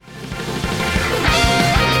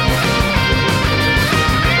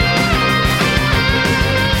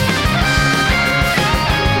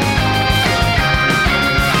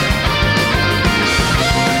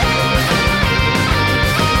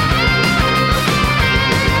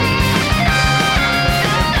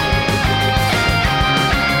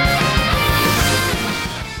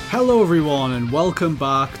everyone, and welcome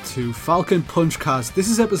back to Falcon Punchcast. This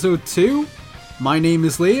is episode 2. My name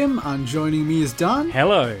is Liam, and joining me is Dan.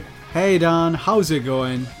 Hello. Hey Dan, how's it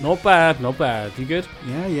going? Not bad, not bad. You good?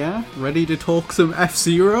 Yeah. Ready to talk some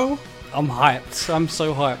F-Zero? I'm hyped. I'm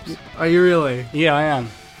so hyped. Are you really? Yeah, I am.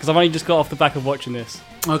 Because I've only just got off the back of watching this.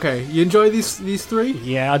 Okay, you enjoy these three?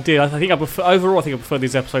 Yeah, I did. I think I prefer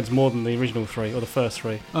these episodes more than the original 3, or the first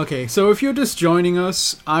 3. Okay, so if you're just joining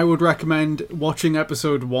us, I would recommend watching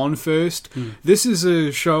episode 1 first. This is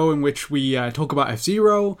a show in which we talk about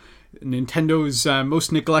F-Zero, Nintendo's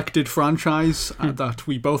most neglected franchise that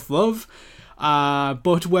we both love.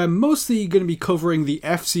 But we're mostly going to be covering the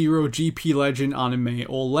F-Zero GP Legend anime,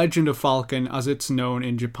 or Legend of Falcon as it's known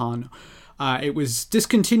in Japan. It was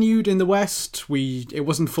discontinued in the West. It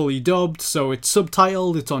wasn't fully dubbed, so it's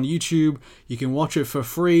subtitled, it's on YouTube, you can watch it for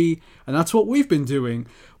free, and that's what we've been doing.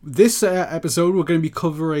 This episode, we're going to be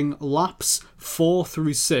covering laps 4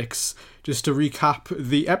 through 6. Just to recap,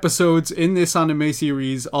 the episodes in this anime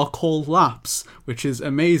series are called laps, which is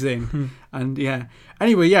amazing. And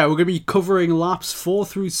anyway, we're going to be covering laps 4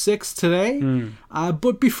 through 6 today.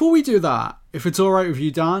 But before we do that, if it's alright with you,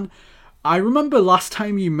 Dan, I remember last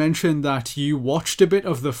time you mentioned that you watched a bit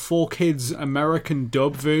of the 4Kids American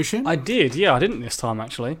dub version. I did, yeah. I didn't this time,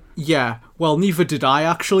 actually. Yeah, well, neither did I,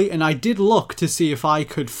 actually, and I did look to see if I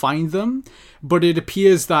could find them, but it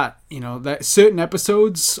appears that, that certain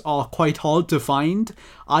episodes are quite hard to find.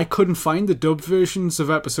 I couldn't find the dub versions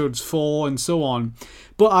of episodes 4 and so on,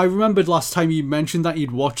 but I remembered last time you mentioned that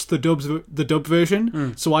you'd watched the dub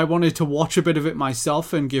version, so I wanted to watch a bit of it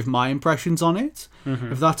myself and give my impressions on it,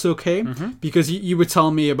 if that's okay, because you were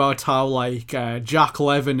telling me about how, Jack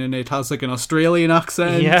Levin in it has, an Australian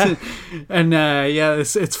accent, and,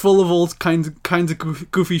 it's full of all kinds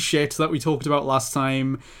of goofy shit that we talked about last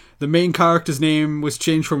time. The main character's name was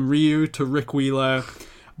changed from Ryu to Rick Wheeler,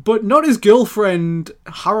 but not his girlfriend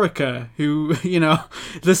Haruka, who,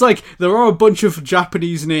 there are a bunch of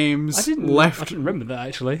Japanese names left. I didn't remember that,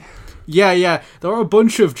 actually. Yeah, there are a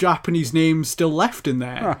bunch of Japanese names still left in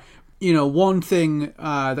there. One thing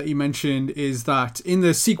that you mentioned is that in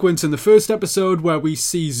the sequence in the first episode where we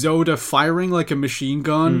see Zoda firing like a machine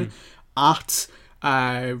gun at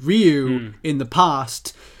Ryu in the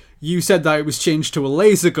past, you said that it was changed to a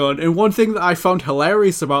laser gun, and one thing that I found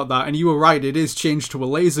hilarious about that, and you were right, it is changed to a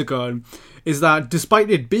laser gun, is that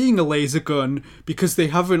despite it being a laser gun, because they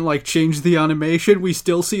haven't changed the animation, we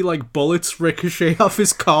still see bullets ricochet off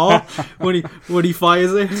his car when he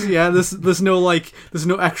fires it. Yeah, there's no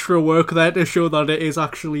extra work there to show that it is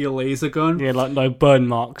actually a laser gun. Yeah, no burn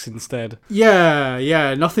marks instead.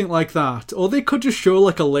 Yeah, nothing like that. Or they could just show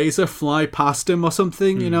a laser fly past him or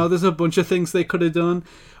something. There's a bunch of things they could have done.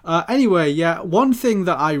 Anyway, one thing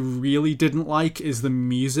that I really didn't like is the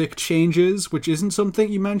music changes, which isn't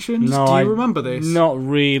something you mentioned. No, do you remember this? Not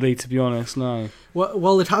really, to be honest, no.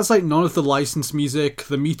 Well, it has none of the licensed music.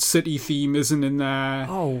 The Meat City theme isn't in there.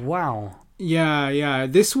 Oh, wow. Yeah.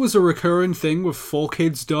 This was a recurring thing with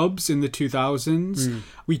 4Kids dubs in the 2000s.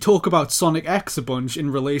 We talk about Sonic X a bunch in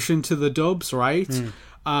relation to the dubs, right?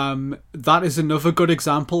 That is another good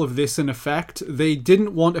example of this in effect. They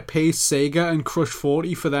didn't want to pay Sega and Crush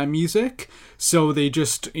 40 for their music, so they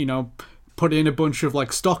just, put in a bunch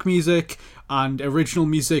of stock music and original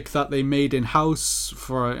music that they made in-house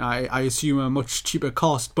for, I assume, a much cheaper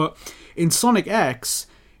cost. But in Sonic X,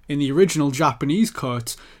 in the original Japanese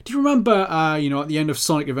cut, do you remember, at the end of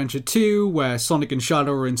Sonic Adventure 2, where Sonic and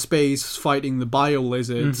Shadow are in space fighting the Bio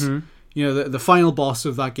Lizards? The final boss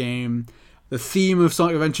of that game. The theme of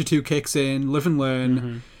Sonic Adventure 2 kicks in, Live and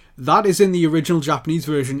Learn. That is in the original Japanese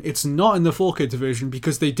version. It's not in the 4Kids version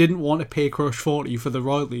because they didn't want to pay Crush 40 for the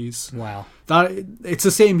royalties. Wow. It's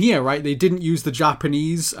the same here, right? They didn't use the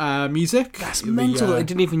Japanese music. That's mental that they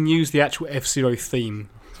didn't even use the actual F-Zero theme.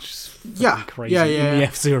 Crazy. Yeah. In the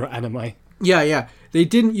F-Zero anime. Yeah. They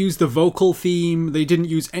didn't use the vocal theme. They didn't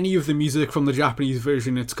use any of the music from the Japanese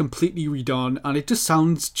version. It's completely redone, and it just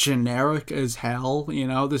sounds generic as hell.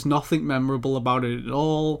 There's nothing memorable about it at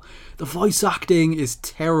all. The voice acting is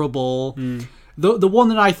terrible. The one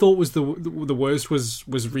that I thought was the worst was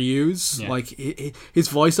Ryu's. Yeah. His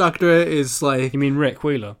voice actor is You mean Rick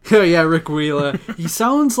Wheeler? Yeah, Rick Wheeler. he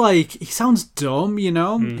sounds dumb.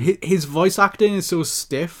 His voice acting is so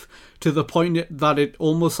stiff to the point that it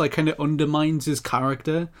almost kind of undermines his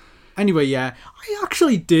character. Anyway, yeah, I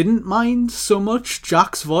actually didn't mind so much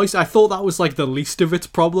Jack's voice. I thought that was like the least of its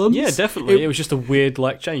problems. Yeah, definitely. It was just a weird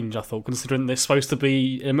change, I thought, considering they're supposed to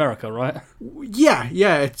be in America, right? Yeah,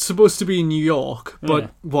 it's supposed to be in New York, but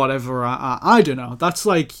whatever. I don't know. That's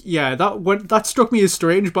that struck me as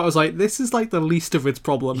strange, but I was like, this is like the least of its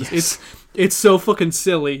problems. Yes. It's so fucking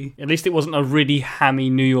silly. At least it wasn't a really hammy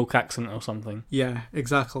New York accent or something. Yeah,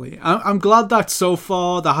 exactly. I'm glad that so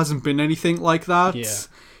far there hasn't been anything like that. Yeah.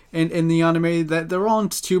 In the anime, that there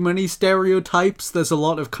aren't too many stereotypes. There's a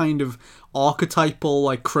lot of kind of archetypal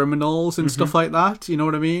like criminals and stuff like that. You know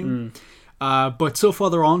what I mean? But so far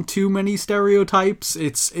there aren't too many stereotypes.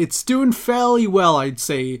 It's doing fairly well, I'd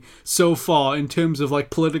say, so far in terms of like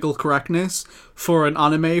political correctness for an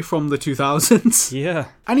anime from the 2000s. Yeah.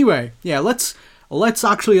 Anyway, yeah, let's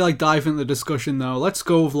actually like dive into the discussion though. Let's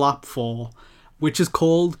go with lap 4, which is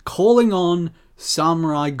called Calling on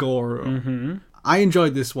Samurai Goro. Mm-hmm. I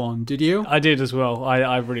enjoyed this one. Did you? I did as well.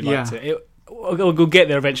 I really liked it. We'll get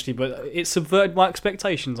there eventually, but it subverted my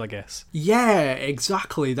expectations, I guess. Yeah,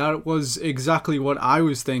 exactly. That was exactly what I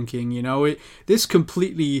was thinking. You know, this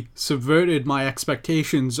completely subverted my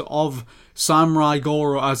expectations of Samurai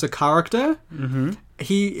Goro as a character. Mm-hmm.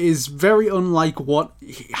 He is very unlike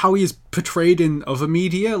how he is portrayed in other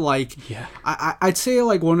media. Like, yeah. I'd say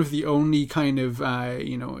like one of the only kind of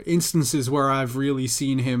instances where I've really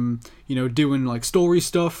seen him, doing like story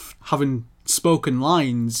stuff, having spoken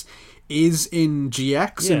lines, is in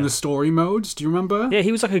GX in the story modes. Do you remember? Yeah,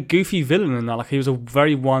 he was like a goofy villain in that. Like, he was a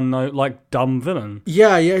very one-note, like, dumb villain.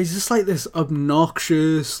 Yeah, he's just like this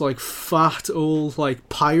obnoxious, like, fat old, like,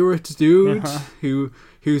 pirate dude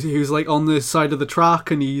who's like on the side of the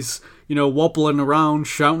track, and he's, wobbling around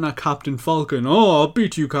shouting at Captain Falcon. Oh, I'll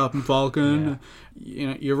beat you, Captain Falcon.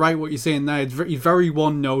 Yeah. You're right what you're saying there. It's very, very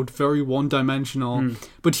one note, very one-dimensional.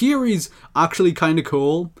 But here he's actually kind of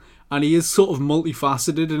cool. And he is sort of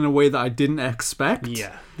multifaceted in a way that I didn't expect.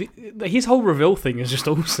 Yeah. His whole reveal thing is just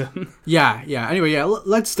awesome. Yeah. Anyway,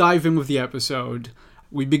 let's dive in with the episode.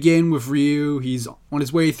 We begin with Ryu. He's on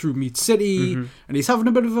his way through Meat City, and he's having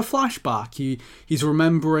a bit of a flashback. He's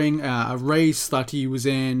remembering a race that he was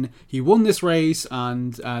in. He won this race,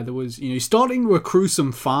 and there was, he's starting to accrue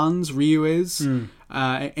some fans, Ryu is,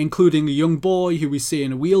 including a young boy who we see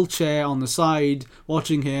in a wheelchair on the side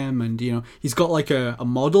watching him, and, he's got like a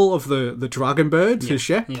model of the Dragon Bird, his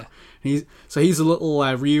ship. Yeah. He's a little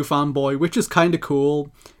Ryu fanboy, which is kind of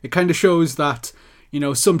cool. It kind of shows that,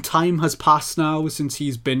 some time has passed now since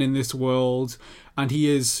he's been in this world, and he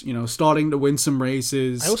is, starting to win some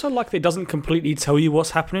races. I also like that it doesn't completely tell you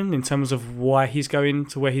what's happening in terms of why he's going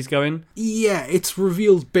to where he's going. Yeah, it's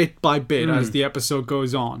revealed bit by bit as the episode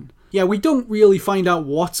goes on. Yeah, we don't really find out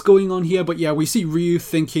what's going on here, but yeah, we see Ryu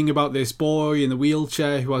thinking about this boy in the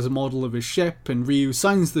wheelchair who has a model of his ship, and Ryu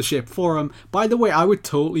signs the ship for him. By the way, I would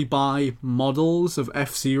totally buy models of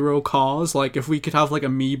F-Zero cars, like if we could have like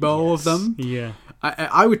amiibo of them. Yeah.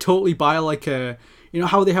 I would totally buy like a...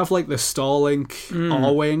 how they have like the Starlink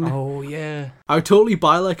R-Wing? Oh, yeah. I would totally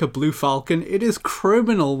buy like a Blue Falcon. It is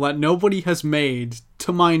criminal that nobody has made,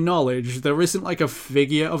 to my knowledge, there isn't like a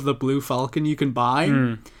figure of the Blue Falcon you can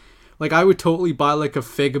buy. Like, I would totally buy, like, a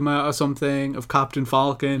Figma or something of Captain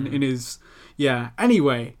Falcon in his... Yeah,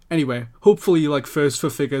 anyway. Hopefully, like, First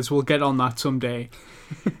for Figures, we'll get on that someday.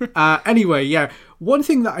 Anyway, yeah. One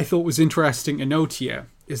thing that I thought was interesting to note here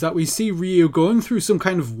is that we see Ryu going through some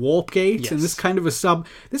kind of warp gate, and this kind of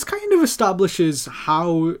establishes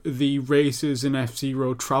how the races in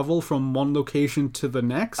F-Zero travel from one location to the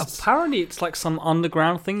next. Apparently it's like some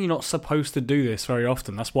underground thing. You're not supposed to do this very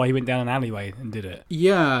often. That's why he went down an alleyway and did it.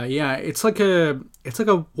 Yeah. It's like a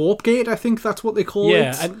warp gate, I think that's what they call it.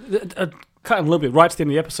 Yeah, and cut in a little bit right to the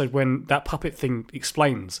end of the episode when that puppet thing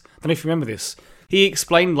explains. I don't know if you remember this. He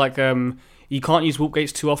explained like you can't use warp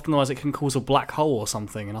gates too often, otherwise it can cause a black hole or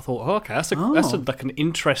something. And I thought, okay, that's like an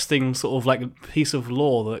interesting sort of like piece of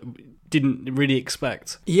lore that didn't really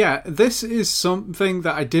expect. Yeah, this is something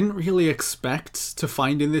that I didn't really expect to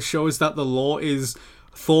find in this show, is that the lore is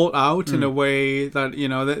thought out in a way that,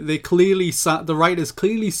 that the writers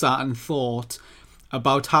clearly sat and thought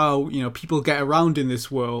about how, people get around in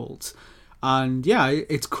this world. And yeah,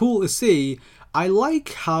 it's cool to see. I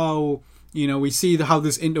like how... we see how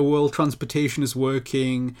this interworld transportation is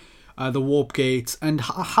working, the warp gates, and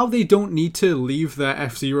how they don't need to leave their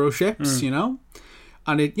F-Zero ships,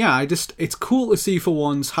 And it's cool to see for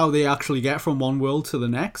once how they actually get from one world to the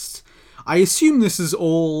next. I assume this is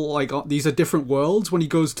all, like, these are different worlds when he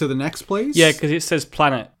goes to the next place. Yeah, because it says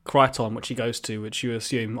planet Kryton, which he goes to, which you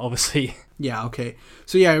assume, obviously. Yeah, okay.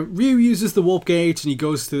 So yeah, Ryu uses the warp gate and he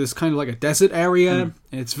goes to this kind of like a desert area.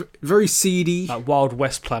 And it's very seedy. That Wild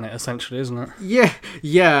West planet, essentially, isn't it?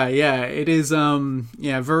 Yeah. It is,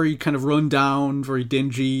 very kind of run down, very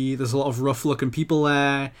dingy. There's a lot of rough looking people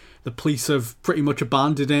there. The police have pretty much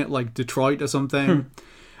abandoned it, like Detroit or something.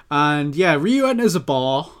 And yeah, Ryu enters a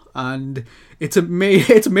bar, and it's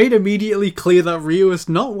made immediately clear that Ryu is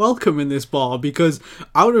not welcome in this bar, because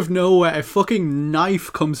out of nowhere a fucking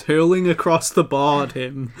knife comes hurling across the bar at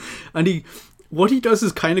him, and what he does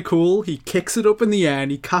is kind of cool. He kicks it up in the air and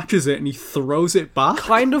he catches it and he throws it back.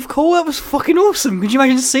 Kind of cool. That was fucking awesome. Could you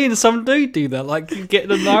imagine seeing some dude do that? Like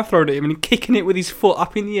getting a knife thrown at him and kicking it with his foot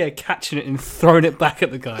up in the air, catching it and throwing it back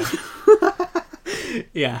at the guy.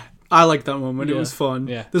 Yeah. I like that moment. Yeah. It was fun.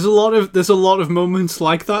 Yeah. There's a lot of moments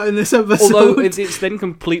like that in this episode. Although it's then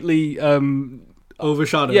completely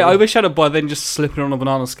overshadowed. Yeah, overshadowed by then just slipping on a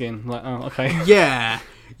banana skin. Like, oh, okay. Yeah.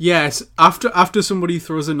 Yes. After somebody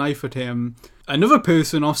throws a knife at him, another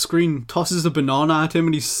person off screen tosses a banana at him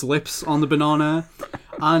and he slips on the banana.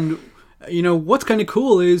 And what's kind of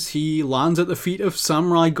cool is he lands at the feet of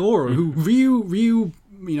Samurai Goro, who Ryu,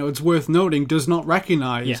 it's worth noting, does not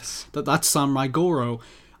recognize that that's Samurai Goro.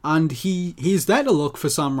 And he's there to look for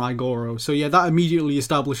Samurai Goro. So yeah, that immediately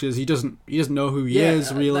establishes he doesn't know who he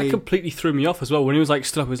is, really. That completely threw me off as well. When he was like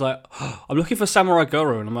stood up, he was like, oh, I'm looking for Samurai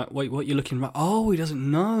Goro. And I'm like, wait, what, you're looking at? Oh, he doesn't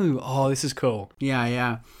know. Oh, this is cool.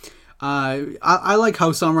 Yeah. I like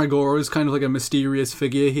how Samurai Goro is kind of like a mysterious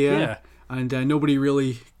figure here. Yeah. And nobody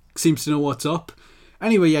really seems to know what's up.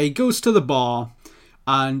 Anyway, yeah, he goes to the bar.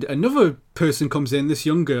 And another person comes in, this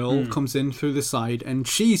young girl comes in through the side. And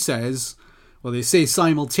she says... Well, they say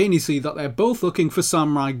simultaneously that they're both looking for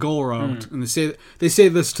Samurai Goro, and they say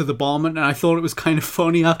this to the barman, and I thought it was kind of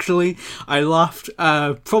funny, actually. I laughed,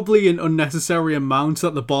 probably an unnecessary amount,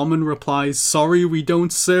 that the barman replies, "Sorry, we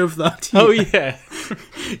don't serve that here." Oh,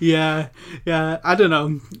 yeah. yeah, I don't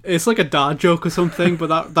know. It's like a dad joke or something,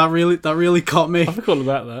 but that really caught me. I forgot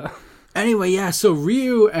about that. Anyway, yeah, so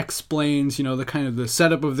Ryu explains, the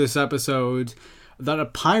setup of this episode, that a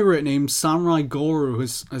pirate named Samurai Goro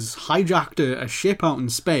has hijacked a ship out in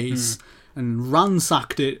space and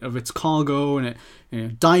ransacked it of its cargo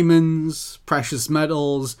and diamonds, precious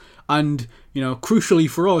metals, and crucially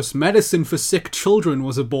for us, medicine for sick children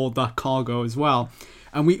was aboard that cargo as well.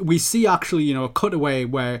 And we see actually a cutaway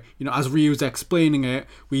where as Ryu's explaining it,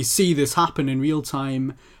 we see this happen in real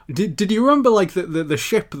time. Did you remember like the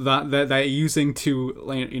ship that they're using to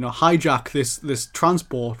hijack this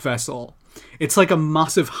transport vessel? It's like a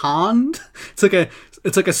massive hand. It's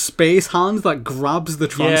like a space hand that grabs the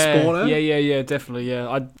transporter. Yeah, definitely.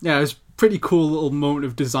 Yeah, it was pretty cool little moment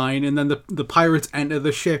of design. And then the pirates enter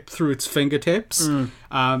the ship through its fingertips.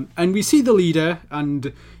 And we see the leader,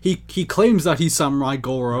 and he claims that he's Samurai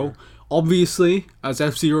Goro. Obviously, as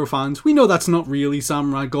F-Zero fans, we know that's not really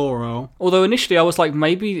Samurai Goro. Although initially I was like,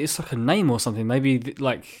 maybe it's like a name or something. Maybe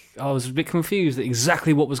like I was a bit confused at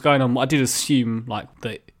exactly what was going on. I did assume like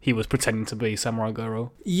that he was pretending to be Samurai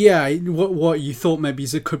Goro. Yeah, what you thought maybe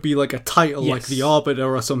is it could be like a title, like the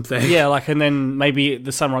Arbiter or something. Yeah, like, and then maybe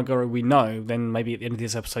the Samurai Goro we know, then maybe at the end of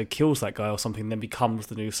this episode kills that guy or something, then becomes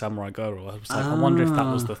the new Samurai Goro. I was like, I wonder if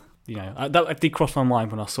that was the... that did cross my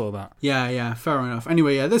mind when I saw that. Yeah, fair enough.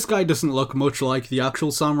 Anyway, yeah, this guy doesn't look much like the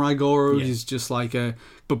actual Samurai Goro. Yeah. He's just like a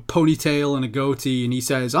ponytail and a goatee, and he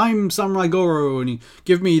says, "I'm Samurai Goro, and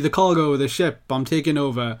give me the cargo of the ship. I'm taking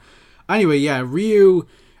over." Anyway, yeah, Ryu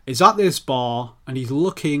is at this bar, and he's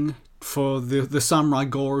looking for the Samurai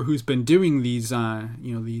Goro who's been doing these,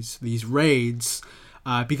 these raids,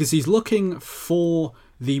 because he's looking for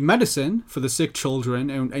the medicine for the sick children,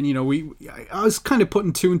 and I was kind of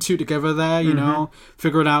putting two and two together there,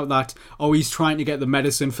 figuring out that he's trying to get the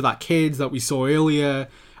medicine for that kid that we saw earlier,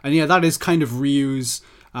 and yeah, that is kind of Ryu's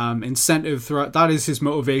incentive throughout. That is his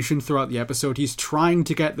motivation throughout the episode. He's trying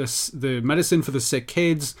to get the medicine for the sick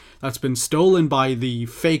kids that's been stolen by the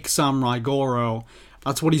fake Samurai Goro.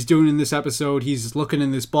 That's what he's doing in this episode. He's looking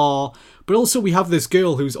in this bar, but also we have this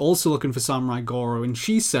girl who's also looking for Samurai Goro, and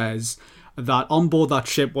she says that on board that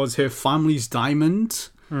ship was her family's diamond,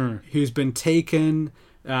 who's been taken,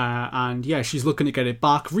 and yeah, she's looking to get it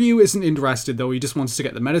back. Ryu isn't interested though. He just wants to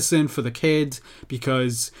get the medicine for the kid,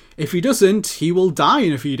 because if he doesn't, he will die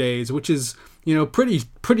in a few days, which is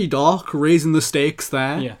pretty dark, raising the stakes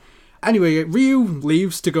there. Yeah. Anyway, Ryu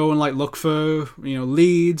leaves to go and look for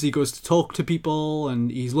leads. He goes to talk to people, and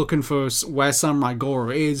he's looking for where Samurai Goro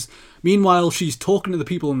is. Meanwhile, she's talking to the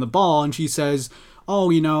people in the bar, and she says,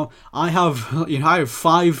 I have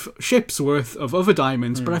 5 ships worth of other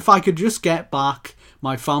diamonds, but if I could just get back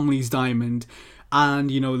my family's diamond.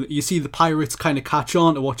 and, you see the pirates kind of catch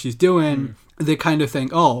on to what she's doing. They kind of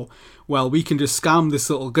think, oh, well, we can just scam this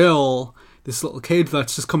little girl, this little kid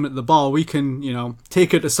that's just coming to the bar. We can,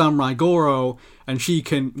 take her to Samurai Goro, and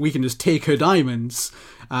we can just take her diamonds.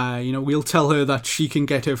 We'll tell her that she can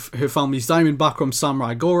get her family's diamond back from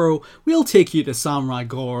Samurai Goro. We'll take you to Samurai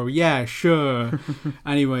Goro. Yeah, sure.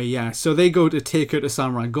 Anyway, yeah. So they go to take her to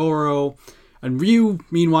Samurai Goro, and Ryu,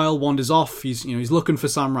 meanwhile, wanders off. He's looking for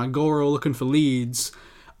Samurai Goro, looking for leads.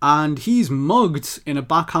 And he's mugged in a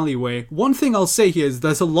back alleyway. One thing I'll say here is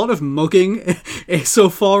there's a lot of mugging so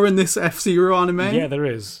far in this F-Zero anime. Yeah, there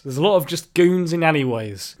is. There's a lot of just goons in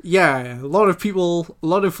alleyways. Yeah, a lot of people, a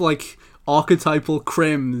lot of like archetypal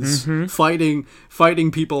crims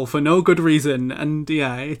fighting people for no good reason. And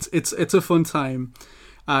yeah, it's a fun time.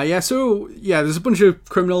 There's a bunch of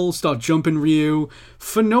criminals start jumping Ryu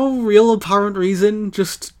for no real apparent reason,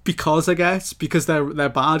 just because, I guess, because they're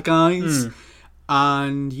bad guys.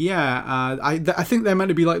 And I think they're meant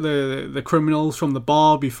to be like the criminals from the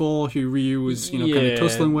bar before who Ryu was kind of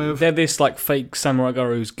tussling with. They're this like fake Samurai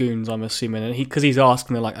Goro's goons, I'm assuming, and because he's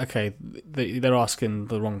asking, they're like, okay, they're asking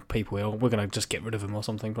the wrong people here. We're gonna just get rid of him or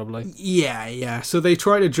something, probably. Yeah. So they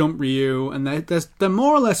try to jump Ryu, and they're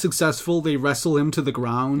more or less successful. They wrestle him to the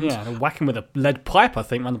ground. Yeah, they whack him with a lead pipe, I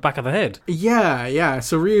think, around the back of the head. Yeah.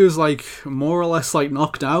 So Ryu's like more or less like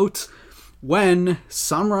knocked out. When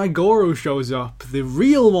Samurai Goro shows up, the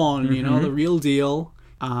real one, the real deal.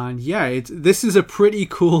 And this is a pretty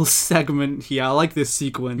cool segment here. I like this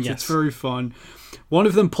sequence. Yes. It's very fun. One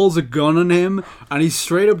of them pulls a gun on him, and he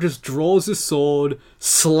straight up just draws his sword,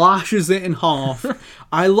 slashes it in half.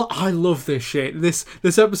 I love this shit. This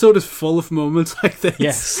episode is full of moments like this.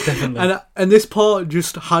 Yes, definitely. And this part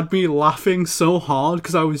just had me laughing so hard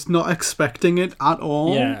because I was not expecting it at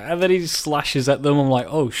all. Yeah, and then he slashes at them. I'm like,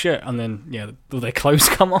 oh shit! And then their clothes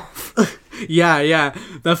come off. Yeah.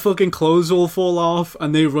 Their fucking clothes all fall off,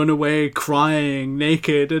 and they run away crying,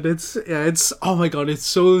 naked, and it's oh my god, it's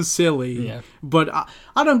so silly. Yeah. But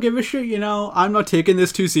I don't give a shit. I'm not taking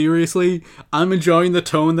this too seriously. I'm enjoying the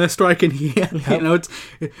tone they're striking here. Yep.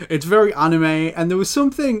 It's very anime, and there was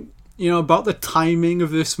something about the timing of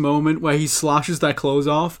this moment where he slashes their clothes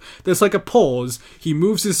off. There's like a pause. He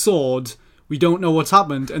moves his sword. We don't know what's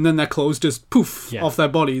happened, and then their clothes just poof off their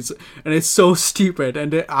bodies, and it's so stupid.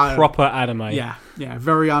 And proper anime. Yeah,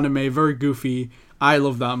 very anime, very goofy. I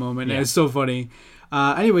love that moment. Yeah. It's so funny.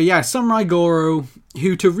 Samurai Goro,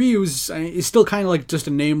 who to Ryu is still kind of like just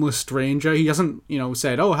a nameless stranger. He hasn't,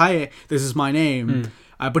 said, "Oh, hi, this is my name,"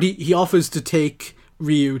 but he offers to take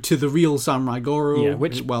Ryu to the real Samurai Goro. Yeah,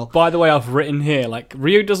 which, by the way, I've written here, like,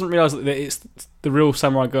 Ryu doesn't realise that it's the real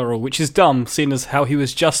Samurai Goro, which is dumb, seeing as how he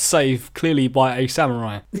was just saved, clearly, by a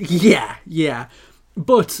samurai. Yeah.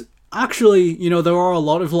 But, actually, there are a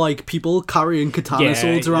lot of, like, people carrying katana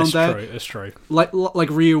swords around there. That's true. Like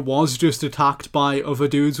Ryu was just attacked by other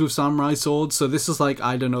dudes with samurai swords, so this is, like,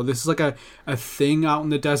 I don't know, this is, like, a thing out in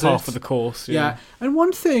the desert. Half of the course, yeah. And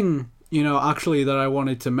one thing actually that I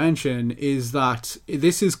wanted to mention is that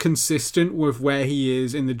this is consistent with where he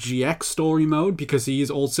is in the GX story mode, because he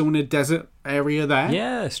is also in a desert area there.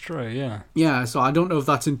 Yeah, it's true, yeah. Yeah, so I don't know if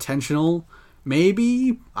that's intentional.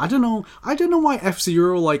 Maybe. I don't know. I don't know why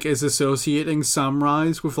F-Zero, like, is associating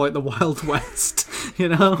samurais with, like, the Wild West,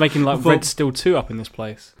 Making, like, Red Steel 2 up in this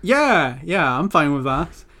place. Yeah, I'm fine with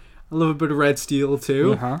that. I love a bit of Red Steel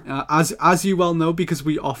too, as you well know, because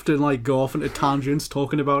we often like go off into tangents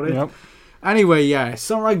talking about it. Yep. Anyway,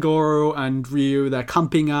 Samurai Goro and Ryu, they're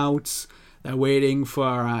camping out. They're waiting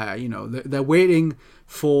for they're waiting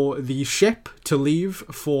for the ship to leave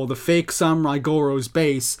for the fake Samurai Goro's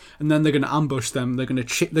base, and then they're gonna ambush them. They're gonna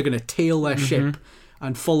tail their ship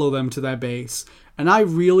and follow them to their base. And I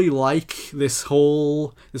really like this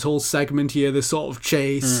whole segment here, this sort of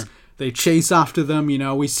chase. They chase after them,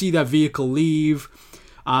 we see their vehicle leave,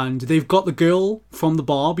 and they've got the girl from the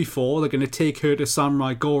bar before. They're going to take her to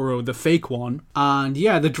Samurai Goro, the fake one. And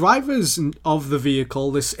the drivers of the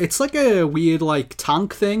vehicle, it's like a weird like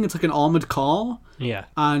tank thing. It's like an armored car. Yeah.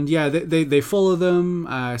 And they follow them.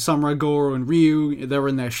 Samurai Goro and Ryu, they're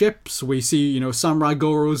in their ships. We see, Samurai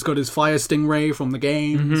Goro's got his fire stingray from the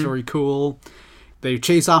game. It's very cool. They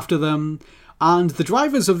chase after them. And the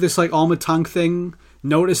drivers of this like armored tank thing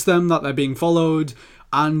notice them, that they're being followed,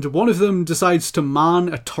 and one of them decides to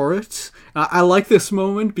man a turret. I like this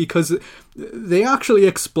moment because they actually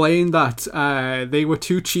explain that they were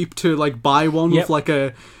too cheap to like buy one with like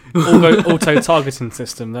a auto-targeting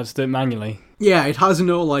system. That's do it manually. Yeah, it has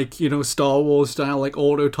no like, Star Wars style like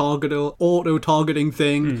auto-targeting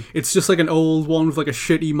thing. It's just like an old one with like a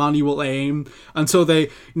shitty manual aim. And so they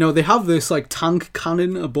have this like tank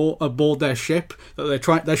cannon aboard their ship that they're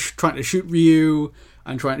trying to shoot Ryu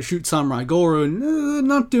and trying to shoot Samurai Goro, and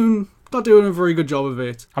not doing a very good job of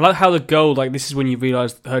it. I like how the girl, like, this is when you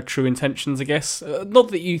realise her true intentions, I guess. Not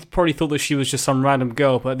that you probably thought that she was just some random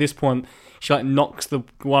girl, but at this point, she, like, knocks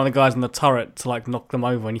one of the guys in the turret to, like, knock them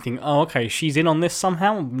over, and you think, oh, okay, she's in on this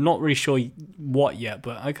somehow? I'm not really sure what yet,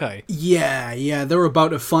 but okay. Yeah, they're about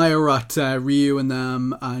to fire at Ryu and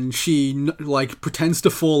them, and she, like, pretends to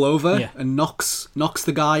fall over and knocks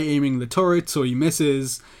the guy aiming the turret, so he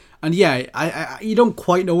misses. And yeah, you don't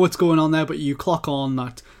quite know what's going on there, but you clock on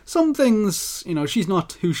that some things, she's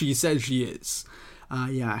not who she says she is.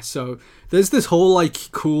 So there's this whole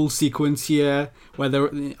like cool sequence here where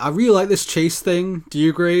I really like this chase thing. Do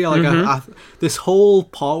you agree? Like, this whole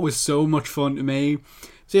part was so much fun to me.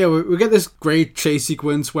 So yeah, we get this great chase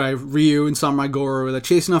sequence where Ryu and Samurai Goro, they're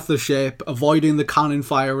chasing off the ship, avoiding the cannon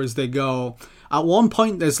fire as they go. At one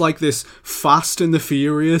point, there's like this Fast and the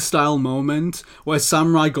Furious style moment where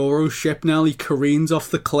Samurai Goro's ship nearly careens off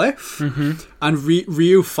the cliff, and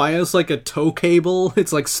Ryu fires like a tow cable.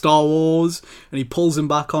 It's like Star Wars, and he pulls him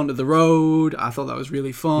back onto the road. I thought that was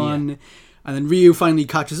really fun. Yeah. And then Ryu finally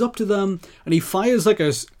catches up to them, and he fires like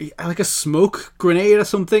a smoke grenade or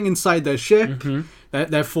something inside their ship.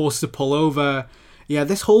 They're forced to pull over. Yeah,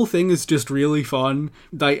 this whole thing is just really fun.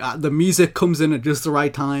 Like, the music comes in at just the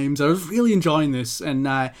right times. I was really enjoying this. And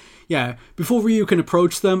before Ryu can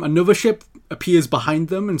approach them, another ship appears behind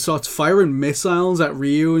them and starts firing missiles at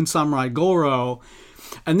Ryu and Samurai Goro.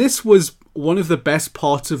 And this was one of the best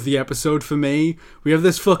parts of the episode for me. We have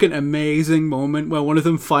this fucking amazing moment where one of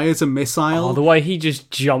them fires a missile. Oh, the way he just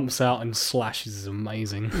jumps out and slashes is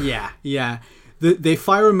amazing. Yeah. They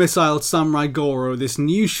fire a missile at Samurai Goro, this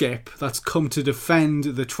new ship that's come to defend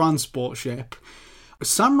the transport ship.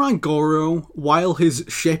 Samurai Goro, while his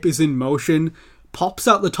ship is in motion, pops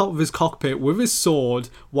out the top of his cockpit with his sword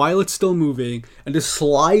while it's still moving and just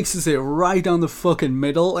slices it right down the fucking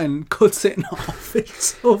middle and cuts it off.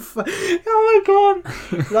 It's so oh my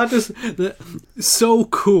god, so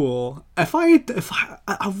cool.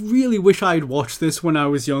 I really wish I had watched this when I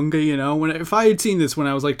was younger. If I had seen this when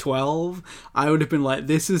I was like 12, I would have been like,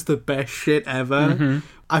 this is the best shit ever.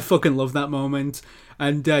 I fucking love that moment.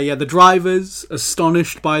 And the drivers,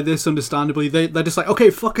 astonished by this, understandably, they're just like, okay,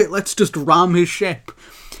 fuck it, let's just ram his ship.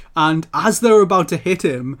 And as they're about to hit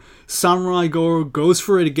him, Samurai Goro goes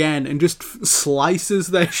for it again and just slices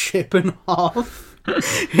their ship in half.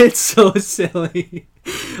 It's so silly.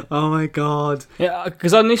 Oh my god. Yeah,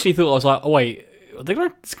 because I initially thought, I was like, oh wait, they're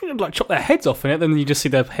going to like chop their heads off in it, then you just see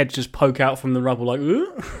their heads just poke out from the rubble like,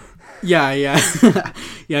 ugh. Yeah.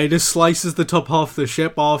 He just slices the top half of the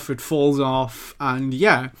ship off, it falls off, and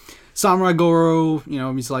Samurai Goro,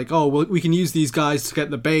 he's like, oh, well, we can use these guys to get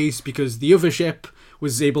the base because the other ship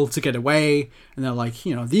was able to get away, and they're like,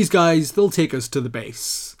 these guys, they'll take us to the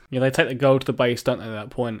base. Yeah, they take the girl to the base, don't they, at that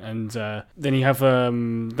point? And then you have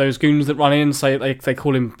those goons that run in, say they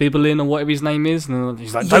call him Biblin or whatever his name is, and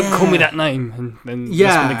he's like, don't call me that name. And then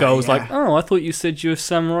that's when the girl's like, oh, I thought you said you were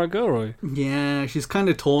Samurai Goro. Yeah, she's kind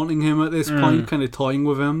of taunting him at this point, kind of toying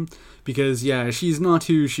with him. Because, she's not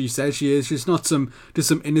who she says she is. She's not just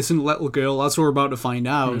some innocent little girl, as we're about to find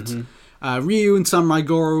out. Ryu and Samurai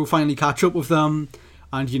Goro finally catch up with them.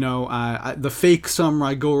 And, the fake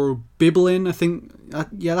Samurai Goro, Biblin, I think,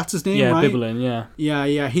 that's his name, right? Biblin,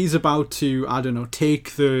 Yeah, he's about to, I don't know,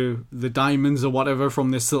 take the diamonds or whatever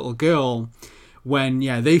from this little girl when,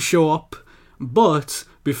 they show up. But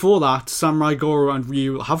before that, Samurai Goro and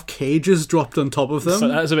Ryu have cages dropped on top of them. So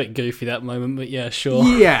that was a bit goofy, that moment, but yeah, sure.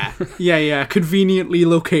 Yeah, conveniently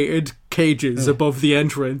located cages above the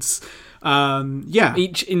entrance.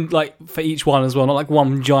 Each for each one as well, not like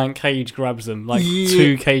one giant cage grabs them, like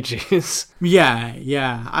two cages.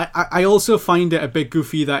 I also find it a bit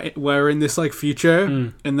goofy that we're in this like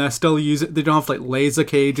future and they're still they don't have like laser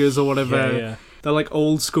cages or whatever. They're like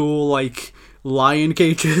old school like lion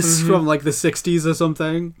cages from like the 60s or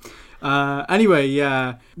something.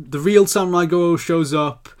 The real Samurai Goro shows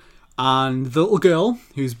up. And the little girl,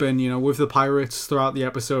 who's been, with the pirates throughout the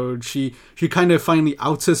episode, she kind of finally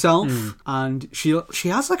outs herself, and she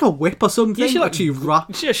has like a whip or something. She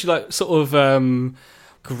like sort of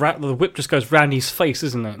the whip just goes round his face,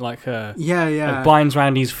 isn't it? Like, Yeah. like binds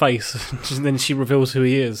round his face, and then she reveals who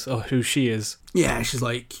he is, or who she is. Yeah, she's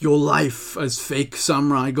like, your life as fake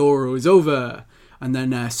Samurai Goro is over. And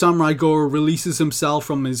then Samurai Goro releases himself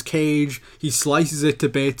from his cage. He slices it to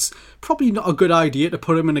bits. Probably not a good idea to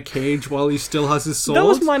put him in a cage while he still has his sword. That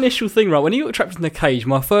was my initial thing, right? When he got trapped in the cage,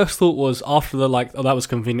 my first thought was, after the, like, oh, that was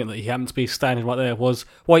convenient that he happened to be standing right there, was,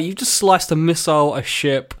 wait, you just sliced a missile, a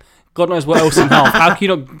ship, God knows what else in half. How can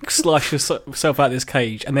you not slice yourself out of this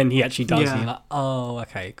cage? And then he actually does, and you're like, oh,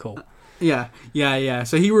 okay, cool. Yeah.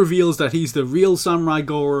 So he reveals that he's the real Samurai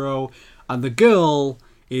Goro, and the girl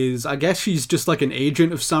is, I guess she's just like an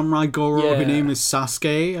agent of Samurai Goro. Yeah. Her name is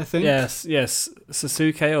Sasuke, I think. Yes,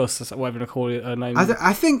 Sasuke, or whatever they call it, her name.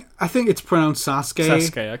 I think it's pronounced Sasuke.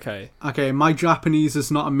 Sasuke, okay. Okay, my Japanese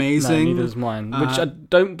is not amazing. No, neither is mine. Which I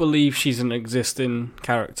don't believe she's an existing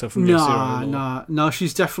character from the F-Zero. No,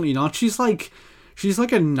 she's definitely not. She's like a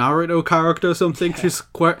Naruto character or something. Yeah. She's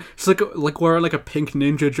like wearing like a pink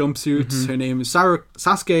ninja jumpsuit. Mm-hmm. Her name is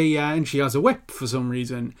Sasuke, and she has a whip for some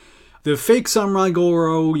reason. The fake Samurai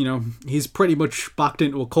Goro, he's pretty much backed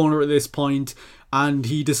into a corner at this point, and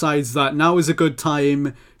he decides that now is a good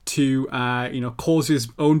time to, cause his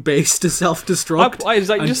own base to self-destruct.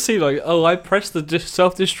 I just see, like, I pressed the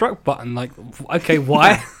self-destruct button. Like, okay,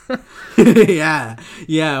 why?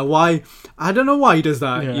 yeah, why? I don't know why he does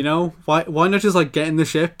that, Yeah. Why not just, like, get in the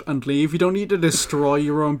ship and leave? You don't need to destroy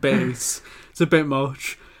your own base. It's a bit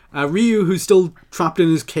much. Ryu, who's still trapped in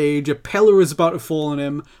his cage, a pillar is about to fall on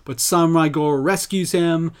him, but Samurai Goro rescues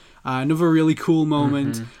him. Another really cool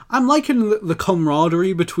moment. Mm-hmm. I'm liking the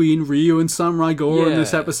camaraderie between Ryu and Samurai Goro in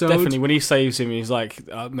this episode. Definitely, when he saves him, he's like,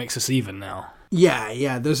 makes us even now.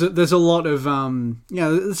 Yeah. There's a lot of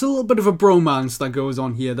there's a little bit of a bromance that goes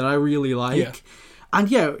on here that I really like. Yeah.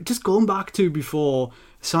 And just going back to before,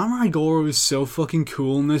 Samurai Goro is so fucking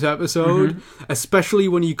cool in this episode, especially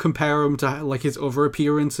when you compare him to like his other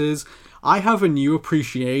appearances. I have a new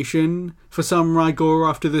appreciation for Samurai Goro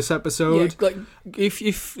after this episode. Yeah, like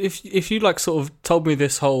if you like sort of told me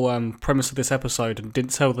this whole premise of this episode and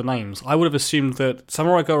didn't tell the names, I would have assumed that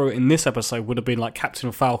Samurai Goro in this episode would have been like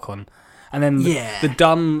Captain Falcon, and then the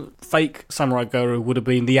done fake Samurai Goro would have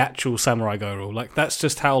been the actual Samurai Goro. Like that's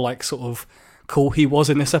just how like sort of cool he was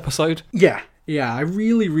in this episode. Yeah, I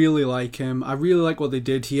really, really like him. I really like what they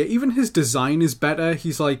did here. Even his design is better.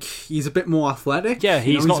 He's a bit more athletic. Yeah,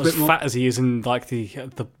 he's not as fat as he is in like the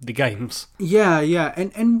games. Yeah.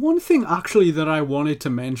 And one thing actually that I wanted to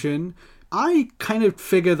mention, I kind of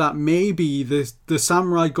figure that maybe the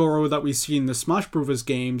Samurai Goro that we see in the Smash Brothers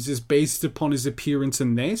games is based upon his appearance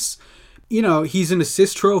in this. He's an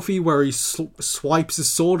assist trophy where he swipes his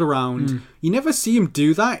sword around. You never see him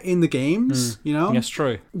do that in the games, Yes,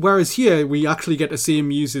 true. Whereas here, we actually get to see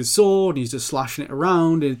him use his sword. He's just slashing it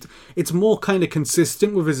around. It's more kind of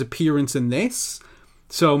consistent with his appearance in this.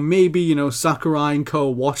 So maybe, Sakurai and Co.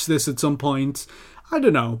 watch this at some point. I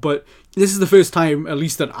don't know. But this is the first time, at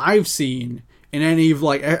least that I've seen, in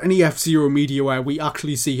any F-Zero media where we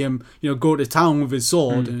actually see him, go to town with his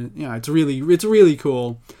sword. And, it's really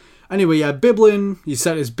cool. Anyway, Biblin, he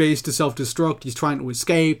set his base to self-destruct. He's trying to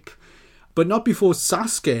escape, but not before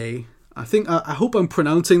Sasuke. I hope I'm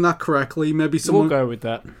pronouncing that correctly. Maybe someone... We'll go with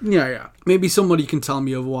that. Yeah. Maybe somebody can tell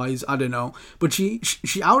me otherwise. I don't know. But she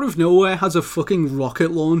out of nowhere has a fucking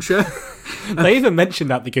rocket launcher. They even mentioned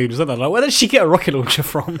that, the Goonies, don't they? Like, where did she get a rocket launcher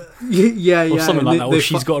from? Yeah. Or something like that. Or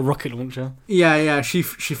she's got a rocket launcher. Yeah. She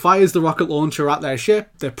fires the rocket launcher at their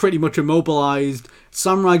ship. They're pretty much immobilized.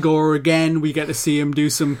 Samurai Goro again. We get to see him do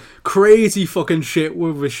some crazy fucking shit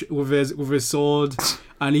with his sword,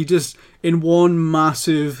 and he just in one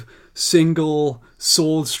massive single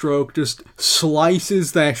sword stroke just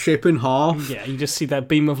slices their ship in half. Yeah, you just see that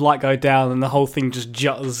beam of light go down, and the whole thing just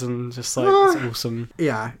juts and just like it's awesome.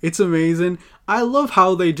 Yeah, it's amazing. I love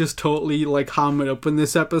how they just totally like ham it up in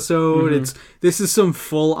this episode. This is some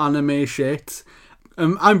full anime shit.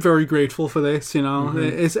 I'm very grateful for this.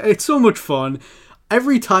 It's so much fun.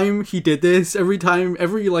 Every time he did this, every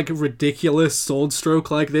like ridiculous sword stroke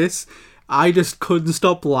like this, I just couldn't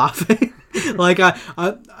stop laughing. Like I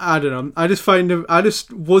don't know. I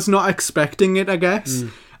just was not expecting it, I guess.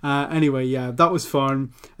 Anyway, that was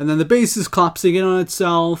fun. And then the base is collapsing in on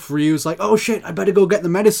itself. Ryu's like, oh shit, I better go get the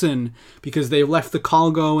medicine, because they've left the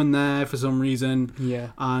cargo in there for some reason.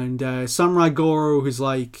 Yeah. And Samurai Goro, who's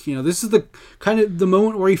like, this is the kind of the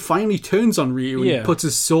moment where he finally turns on Ryu. Yeah. He puts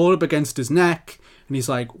his sword up against his neck. And he's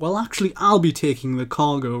like, well, actually, I'll be taking the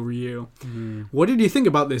cargo, Ryu. What did you think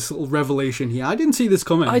about this little revelation here? I didn't see this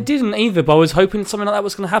coming. I didn't either, but I was hoping something like that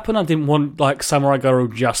was going to happen. I didn't want like Samurai Goro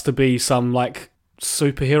just to be some like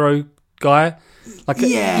superhero guy. Like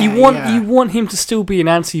you want him to still be an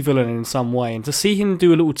anti-villain in some way, and to see him do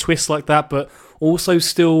a little twist like that, but also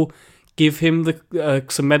still give him the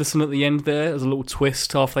some medicine at the end there as a little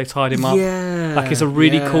twist after they tied him up. Yeah, like it's a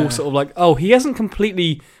really cool sort of like, oh, he hasn't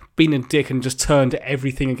completely been a dick and just turned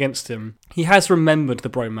everything against him. He has remembered the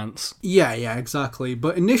bromance. Yeah, exactly.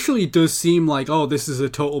 But initially it does seem like, oh, this is a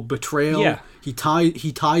total betrayal. Yeah. He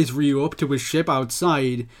ties Ryu up to his ship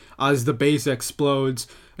outside as the base explodes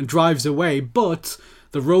and drives away, but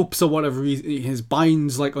the ropes or whatever his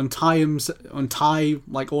binds like untie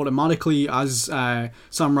like automatically as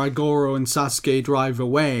Samurai Goro and Sasuke drive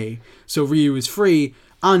away. So Ryu is free,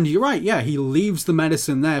 and you're right, yeah, he leaves the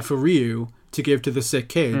medicine there for Ryu to give to the sick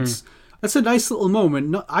kids. That's a nice little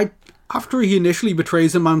moment. After he initially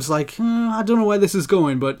betrays him, I was like, I don't know where this is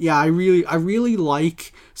going, but yeah, I really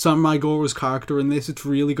like Samurai Goro's character in this. It's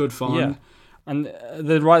really good fun. Yeah. And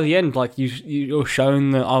right at the end, like you're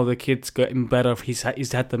shown that the kid's getting better. He's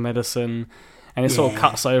had the medicine, and it sort of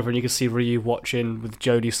cuts over, and you can see Ryu watching with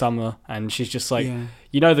Jodie Summer, and she's just like,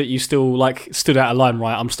 you know that you still like stood out of line,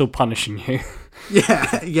 right? I'm still punishing you.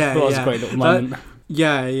 Yeah. That was a great little moment.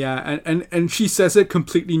 And she says it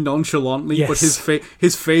completely nonchalantly, but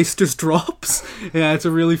his face just drops. Yeah, it's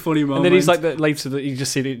a really funny moment. And then he's like, later that you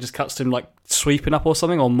just see it just cuts to him like sweeping up or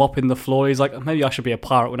something, or mopping the floor. He's like, maybe I should be a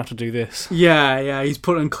pirate, wouldn't have to do this. Yeah, he's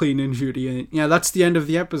put on cleaning duty. And yeah, that's the end of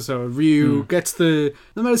the episode. Ryu gets the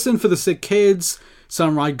medicine for the sick kids.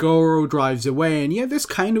 Samurai Goro drives away, and this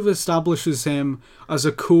kind of establishes him as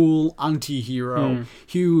a cool anti-hero.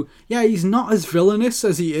 He's not as villainous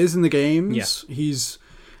as he is in the games. Yeah.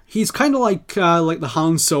 He's kind of like the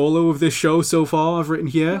Han Solo of this show so far, I've written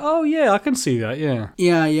here. Oh yeah, I can see that, yeah.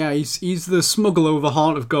 Yeah, he's the smuggler with a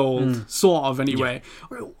heart of gold, sort of, anyway.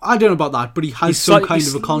 Yeah. I don't know about that, but he has some kind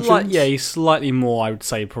of a conscience. He's slightly more, I would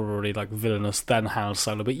say, probably like villainous than Han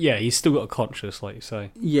Solo, but yeah, he's still got a conscience, like you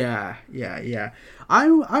say. Yeah.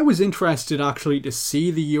 I was interested actually to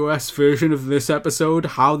see the US version of this episode,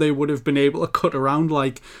 how they would have been able to cut around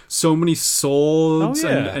like so many swords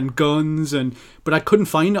and guns, but I couldn't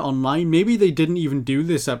find it online. Maybe they didn't even do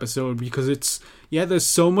this episode because there's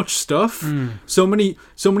so much stuff, so many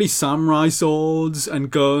samurai swords and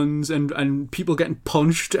guns and people getting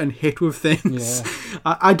punched and hit with things. Yeah.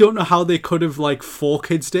 I don't know how they could have like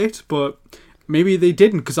 4Kids'd it, but maybe they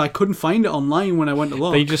didn't, because I couldn't find it online when I went to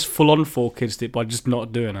look. They just full-on 4Kids'd it by just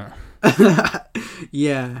not doing it.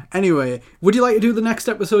 Yeah. Anyway, would you like to do the next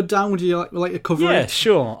episode, Dan? Would you like to cover it? Yeah,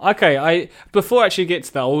 sure. Okay, before I actually get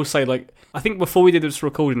to that, I will say, like, I think before we did this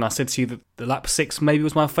recording, I said to you that the Lap 6 maybe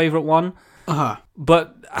was my favourite one. Uh-huh.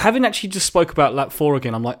 But having actually just spoke about Lap 4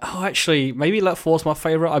 again, I'm like, actually, maybe Lap 4 is my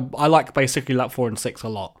favourite. I like basically Lap 4 and 6 a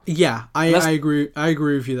lot. Yeah, I agree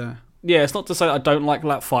with you there. Yeah, it's not to say I don't like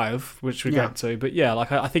Lap 5, which we get to, but yeah,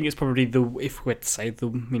 like I think it's probably if we're to say the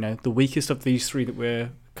weakest of these three that we're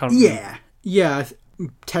currently. Yeah.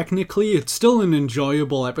 Technically, it's still an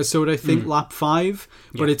enjoyable episode. I think Lap 5,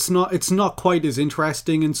 but it's not quite as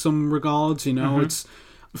interesting in some regards. It's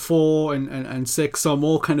 4 and 6 are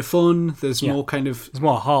more kind of fun. There's more kind of... There's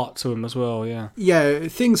more heart to them as well, yeah. Yeah,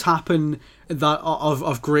 things happen that are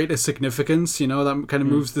of greater significance, that kind of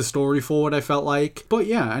moves the story forward, I felt like. But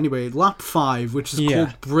yeah, anyway, Lap 5, which is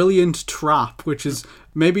called Brilliant Trap, which is...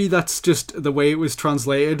 Maybe that's just the way it was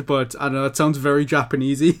translated, but I don't know, it sounds very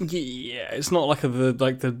Japanesey. Yeah, it's not like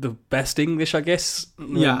the best English, I guess.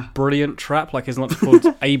 Yeah. Brilliant Trap, like it's not called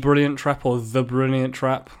A Brilliant Trap or The Brilliant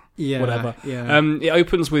Trap. Yeah, whatever. Yeah. It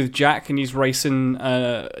opens with Jack and he's racing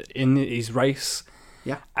in his race.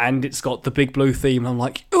 Yeah. And it's got the Big Blue theme. I'm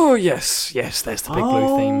like, oh yes, there's the Big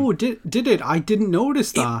Blue theme. Oh, did it? I didn't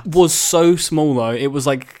notice that. It was so small though. It was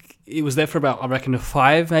like it was there for about, I reckon,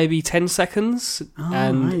 5, maybe 10 seconds,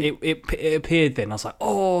 and right. it appeared then. I was like,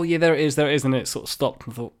 oh, yeah, there it is, and it sort of stopped,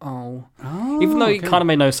 and I thought, oh. Even though it kind of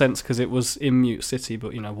made no sense because it was in Mute City,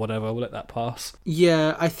 but, whatever, we'll let that pass.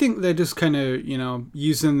 Yeah, I think they're just kind of,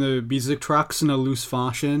 using the music tracks in a loose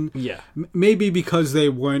fashion. Yeah. Maybe because they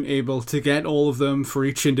weren't able to get all of them for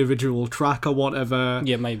each individual track or whatever.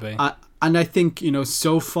 Yeah, maybe. And I think,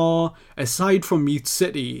 so far, aside from Mute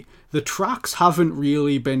City, the tracks haven't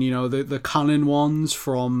really been, the canon ones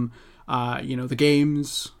from, the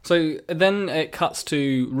games. So then it cuts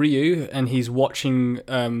to Ryu, and he's watching,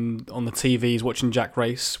 on the TV, he's watching Jack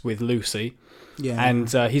race with Lucy. Yeah. And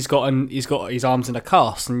he's got his arms in a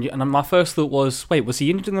cast. And my first thought was, wait, was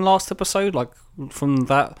he injured in the last episode? Like, from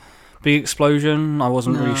that big explosion? I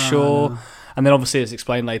wasn't really sure. No. And then obviously it's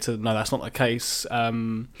explained later, no, that's not the case.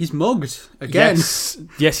 He's mugged again.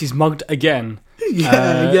 Yes, he's mugged again.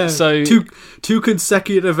 Yeah. So two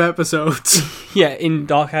consecutive episodes. yeah, in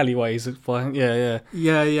dark alleyways. Yeah.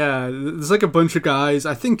 Yeah. There's like a bunch of guys,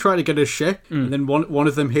 I think, trying to get a ship, and then one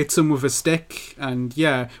of them hits him with a stick, and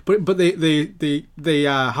but they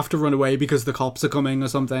have to run away because the cops are coming or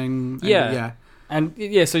something. And, Yeah. And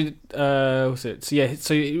what's it?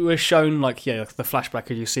 So we're shown like the flashback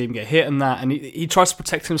and you see him get hit and that, and he tries to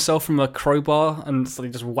protect himself from a crowbar, and so he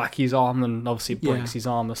just whack his arm and obviously breaks his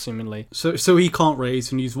arm, assumingly. So he can't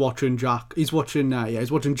race, and he's watching Jack. He's watching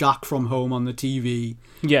Jack from home on the TV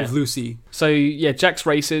with Lucy. So Jack's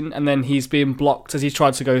racing, and then he's being blocked as he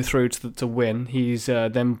tried to go through to win. He's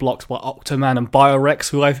then blocked by Octoman and Biorex,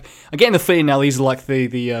 who I'm getting the feeling now these are like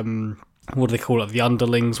the what do they call it? The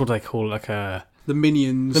underlings. What do they call it? Like the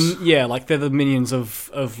minions. Like they're the minions of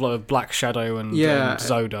Black Shadow and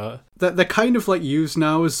Zoda. They're kind of like used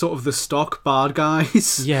now as sort of the stock bad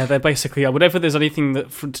guys. Yeah, they're basically whenever there's anything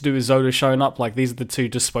to do with Zoda showing up, like these are the two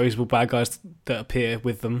disposable bad guys that appear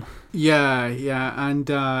with them. Yeah, and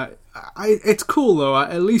it's cool though.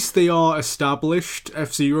 At least they are established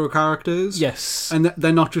F-Zero characters. Yes, and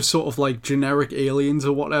they're not just sort of like generic aliens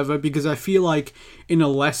or whatever. Because I feel like in a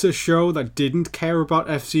lesser show that didn't care about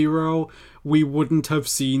F-Zero, we wouldn't have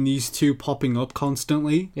seen these two popping up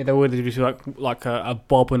constantly. Yeah, they would be like a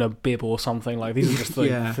Bob and a Bib or something. Like these are just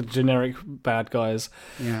the generic bad guys.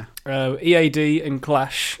 Yeah. EAD and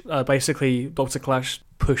Clash, basically Dr. Clash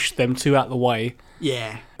pushed them two out the way.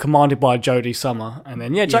 Yeah. Commanded by Jodie Summer, and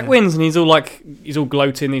then Jack wins, and he's all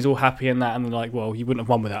gloating, he's all happy and that, and they're like, well, you wouldn't have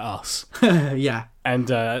won without us. Yeah. And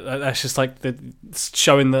that's just like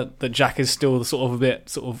showing that Jack is still sort of a bit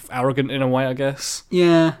sort of arrogant in a way, I guess.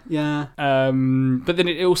 Yeah. But then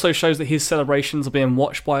it also shows that his celebrations are being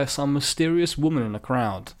watched by some mysterious woman in the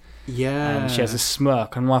crowd. Yeah. And she has a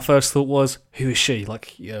smirk, and my first thought was, who is she?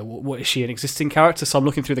 Like, what is she, an existing character? So I'm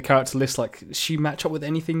looking through the character list, like, does she match up with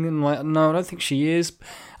anything? And like, no, I don't think she is.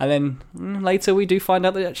 And then later we do find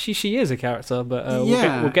out that she is a character, but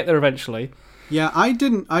we'll get there eventually. Yeah, I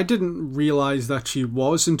didn't realize that she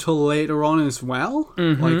was until later on as well.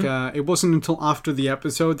 Mm-hmm. Like, it wasn't until after the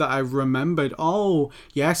episode that I remembered. Oh,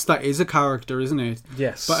 yes, that is a character, isn't it?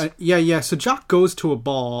 Yes. But So Jack goes to a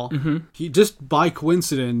bar. Mm-hmm. He just by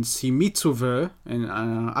coincidence he meets with her, and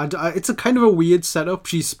it's a kind of a weird setup.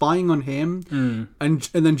 She's spying on him, and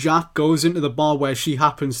then Jack goes into the bar where she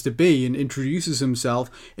happens to be and introduces himself.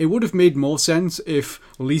 It would have made more sense if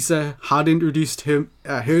Lisa had introduced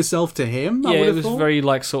herself to him. Yeah, it was very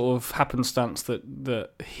like sort of happenstance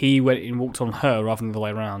that he went and walked on her rather than the other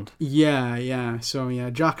way around. Yeah. So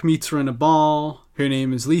Jack meets her in a bar. Her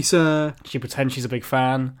name is Lisa. She pretends she's a big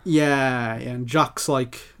fan. Yeah, and Jack's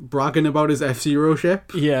like bragging about his F-Zero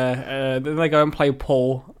ship. Yeah, then they go and play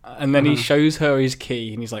pool, and then he shows her his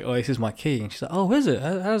key, and he's like, "Oh, this is my key." And she's like, "Oh, is it?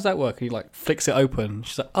 How does that work?" And he like flicks it open.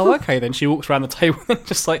 She's like, "Oh, okay." Then she walks around the table and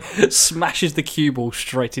just like smashes the cue ball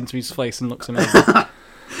straight into his face and knocks him over.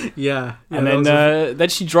 Yeah, and then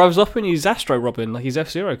she drives up in his Astro Robin, like his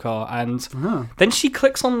F-Zero car, and then she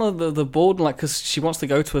clicks on the board, like, because she wants to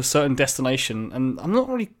go to a certain destination, and I'm not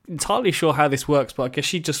really entirely sure how this works, but I guess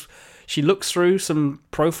she looks through some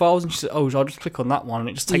profiles and she says, "Oh, I'll just click on that one," and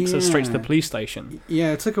it just takes her straight to the police station.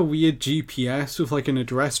 Yeah, it's like a weird GPS with like an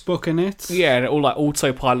address book in it. Yeah, and it all like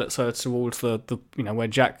autopilots her towards the where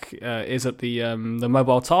Jack is at the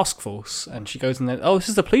mobile task force, and she goes in there. "Oh, this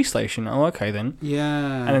is the police station. Oh, okay then."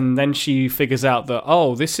 Yeah, and then she figures out that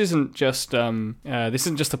this isn't just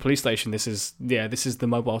a police station. This is the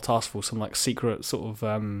mobile task force, some like secret sort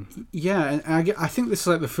of. Yeah, and I think this is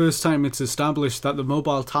like the first time it's established that the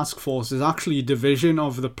mobile task force is actually a division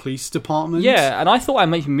of the police department. Yeah, and I thought I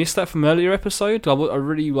maybe missed that from earlier episode. I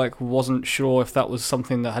really wasn't sure if that was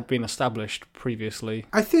something that had been established previously.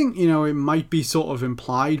 I think it might be sort of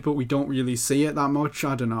implied, but we don't really see it that much.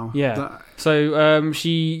 I don't know. Yeah. So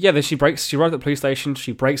she arrives at the police station.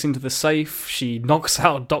 She breaks into the safe. She knocks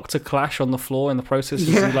out Dr. Clash on the floor in the process. As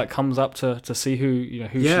he like comes up to see who she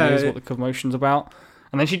is, what the commotion's about.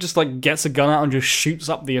 And then she just like gets a gun out and just shoots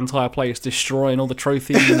up the entire place, destroying all the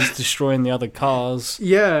trophies, destroying the other cars.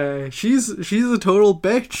 Yeah, she's a total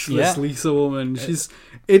bitch. This Lisa woman.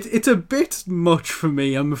 It's a bit much for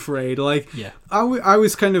me, I'm afraid. Like, I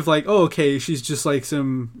was kind of like, oh, okay, she's just like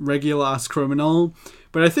some regular ass criminal.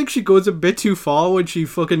 But I think she goes a bit too far when she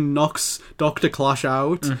fucking knocks Dr. Clash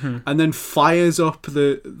out and then fires up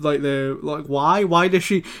why does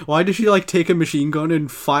she like take a machine gun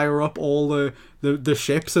and fire up all the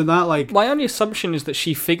ships and that? Like, my only assumption is that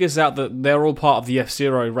she figures out that they're all part of the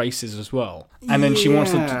F-Zero races as well, and then she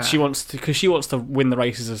wants to win the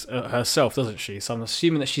races herself, doesn't she? So I'm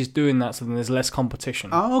assuming that she's doing that so then there's less competition.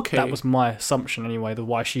 Oh, okay. That was my assumption anyway.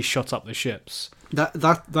 Why she shot up the ships.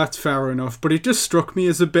 That's fair enough, but it just struck me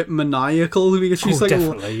as a bit maniacal because she's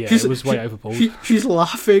definitely, yeah, it was way overboard. She's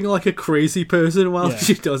laughing like a crazy person while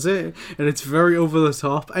she does it, and it's very over the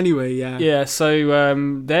top. Anyway, yeah. Yeah, so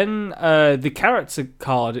then the character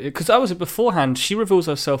card, because I was beforehand, she reveals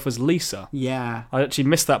herself as Lisa. Yeah. I actually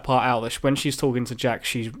missed that part out, that when she's talking to Jack,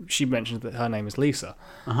 she mentions that her name is Lisa.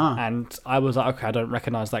 And I was like, okay, I don't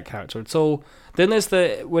recognise that character at all. Then there's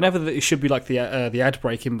it should be like the ad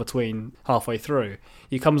break in between halfway through.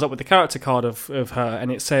 He comes up with the character card of her,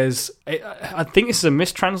 and it says, I think this is a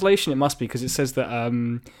mistranslation, it must be, because it says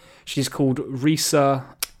that she's called Risa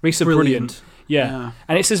Brilliant. Yeah.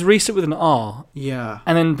 And it says Risa with an R. Yeah.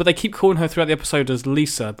 But they keep calling her throughout the episode as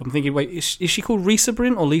Lisa. But I'm thinking, wait, is she called Risa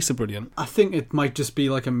Brilliant or Lisa Brilliant? I think it might just be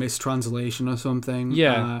like a mistranslation or something.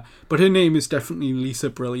 Yeah. But her name is definitely Lisa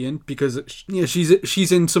Brilliant because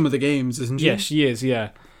she's in some of the games, isn't she? Yeah, she is.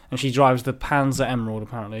 Yeah. And she drives the Panzer Emerald,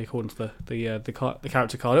 apparently, according to the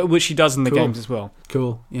character card, which she does in the games as well.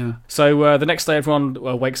 Cool, yeah. So the next day, everyone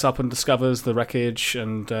wakes up and discovers the wreckage,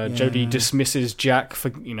 and Jodie dismisses Jack for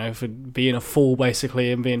being a fool,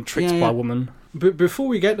 basically, and being tricked by a woman. But before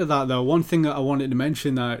we get to that, though, one thing that I wanted to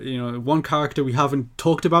mention that, one character we haven't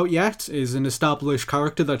talked about yet is an established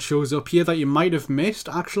character that shows up here that you might have missed,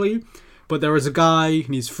 actually. But there is a guy,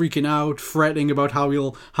 and he's freaking out, fretting about how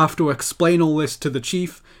he'll have to explain all this to the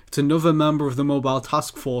chief. It's another member of the Mobile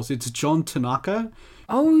Task Force. It's John Tanaka.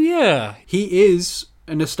 Oh, yeah. He is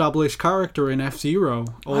an established character in F-Zero.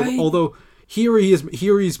 Although here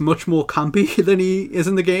he's much more campy than he is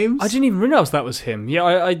in the games. I didn't even realise that was him.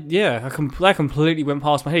 Yeah, that completely went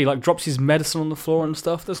past my head. He drops his medicine on the floor and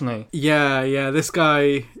stuff, doesn't he? Yeah. This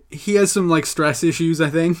guy, he has some stress issues, I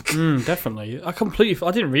think. Definitely. I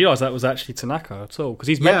didn't realise that was actually Tanaka at all, because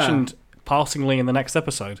he's mentioned passingly in the next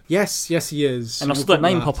episode. Yes, he is. And I saw that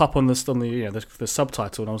name pop up on the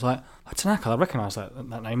subtitle, and I was like, Tanaka, I recognise that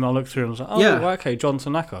name. And I looked through and I was like, oh, okay, John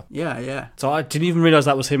Tanaka. Yeah. So I didn't even realise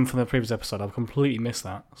that was him from the previous episode. I've completely missed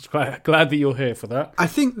that. I was quite glad that you're here for that. I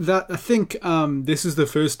think this is the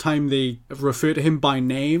first time they refer to him by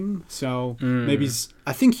name, so maybe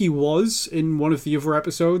I think he was in one of the other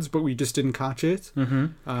episodes, but we just didn't catch it.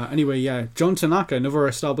 Anyway, yeah, John Tanaka, another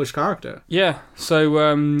established character. Yeah, so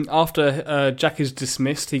after Jack is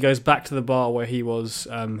dismissed, he goes back to the bar where he was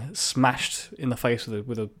smashed in the face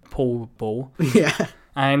with a pool ball. Yeah.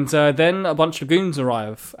 And then a bunch of goons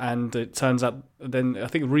arrive, and it turns out then I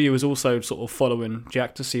think Ryu is also sort of following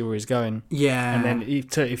Jack to see where he's going. Yeah. And then he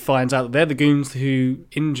finds out that they're the goons who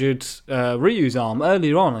injured Ryu's arm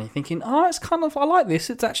earlier on. And you're thinking, it's kind of, I like this.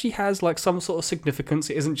 It actually has some sort of significance.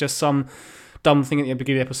 It isn't just some dumb thing at the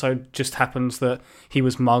beginning of the episode, just happens that he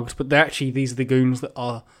was mugged. But these are the goons that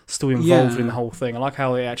are still involved in the whole thing. I like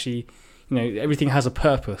how they actually... everything has a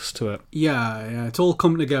purpose to it. Yeah, it's all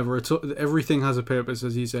come together. Everything has a purpose,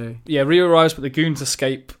 as you say. Yeah, Ryu arrives, but the goons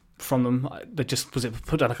escape from them. They just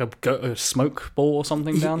put down a smoke ball or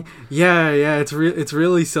something down. Yeah, it's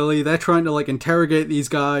really silly. They're trying to interrogate these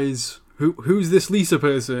guys. Who's this Lisa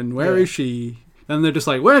person? Where is she? And they're just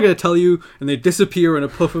like, we're not going to tell you, and they disappear in a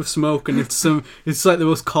puff of smoke, and it's like the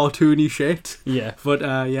most cartoony shit. Yeah, but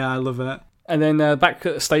I love that. And then back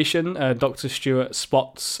at the station, Dr. Stewart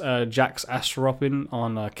spots Jack's Astro-Robin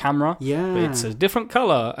on camera. Yeah. But it's a different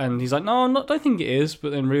colour. And he's like, no, I don't think it is.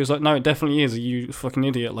 But then Ryu's like, no, it definitely is. You fucking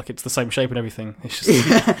idiot. It's the same shape and everything. It's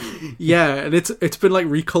just... Yeah, and it's been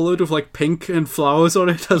recoloured with pink and flowers on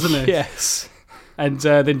it, hasn't it? Yes. And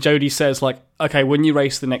then Jodie says, okay, when you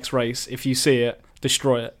race the next race, if you see it,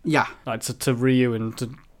 destroy it. Yeah. To Ryu and to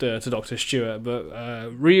Dr. Stewart, but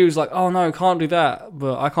Ryu's like, oh no, can't do that,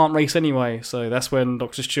 but I can't race anyway. So that's when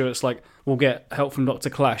Dr. Stewart's like, we'll get help from Dr.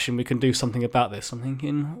 Clash and we can do something about this. I'm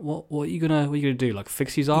thinking, what are you gonna do?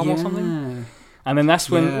 Fix his arm or something? And then that's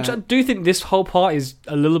when, which I do think this whole part is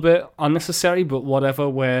a little bit unnecessary, but whatever,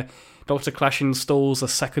 where Dr. Clash installs a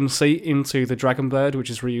second seat into the Dragon Bird, which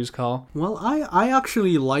is Ryu's car. Well, I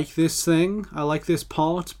actually like this thing. I like this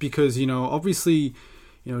part because, obviously...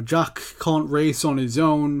 Jack can't race on his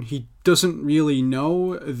own. He doesn't really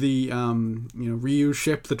know the, Ryu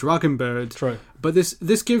ship, the Dragon Bird. True. But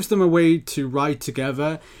this gives them a way to ride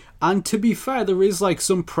together. And to be fair, there is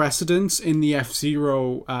some precedence in the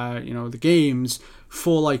F-Zero, the games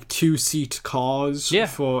for two-seat cars. Yeah.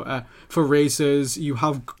 For racers. You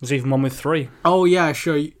have. There's even one with 3. Oh yeah,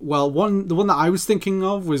 sure. Well, the one that I was thinking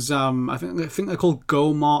of was I think they're called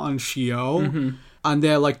Gomar and Shio. Mm-hmm. And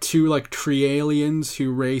they're two tree aliens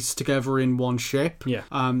who race together in one ship. Yeah.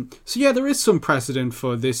 So yeah, there is some precedent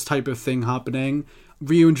for this type of thing happening.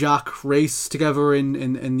 Ryu and Jack race together in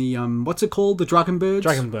the what's it called, the Dragon Bird?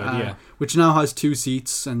 Yeah. Which now has 2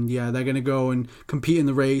 seats, and yeah, they're gonna go and compete in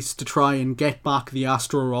the race to try and get back the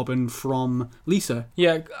Astro Robin from Lisa.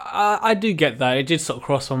 Yeah, I do get that. It did sort of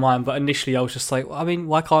cross my mind, but initially I was just like, I mean,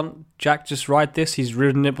 why can't Jack just ride this? He's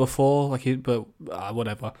ridden it before, but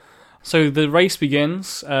whatever. So the race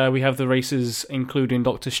begins. We have the races including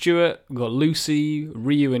Dr. Stewart. We've got Lucy,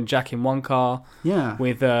 Ryu and Jack in one car. Yeah.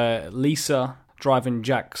 With Lisa driving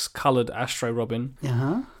Jack's coloured Astro Robin.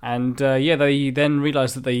 Uh-huh. And they then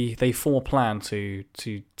realise that they form a plan to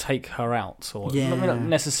take her out. Or not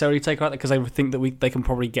necessarily take her out because they think that they can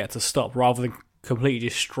probably get her to stop rather than completely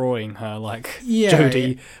destroying her like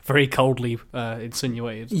Jodie very coldly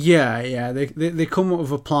insinuated. Yeah. They come up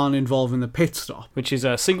with a plan involving the pit stop. Which is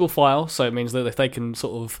a single file, so it means that if they can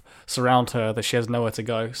sort of surround her, that she has nowhere to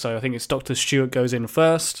go. So I think it's Dr. Stewart goes in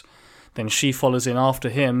first, then she follows in after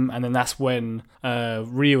him, and then that's when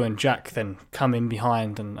Ryu and Jack then come in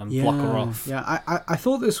behind and block her off. Yeah, I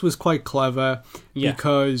thought this was quite clever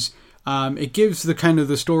because it gives the kind of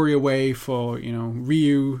the story away for,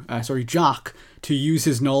 Jack to use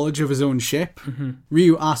his knowledge of his own ship. Mm-hmm.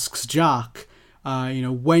 Ryu asks Jack,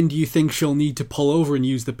 when do you think she'll need to pull over and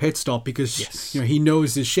use the pit stop? Because he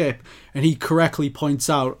knows his ship, and he correctly points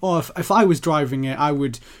out, if I was driving it, I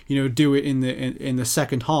would do it in the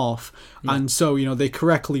second half. And so they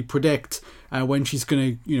correctly predict when she's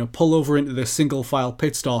going to pull over into the single file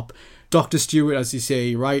pit stop. Dr. Stewart, as you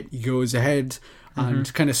say, right, he goes ahead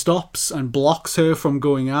and kind of stops and blocks her from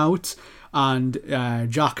going out. And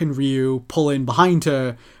Jack and Ryu pull in behind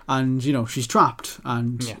her, and she's trapped,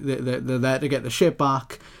 and they're there to get the ship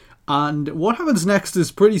back. And what happens next is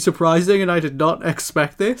pretty surprising, and I did not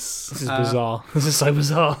expect this. This is bizarre. This is so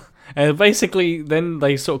bizarre. Basically, then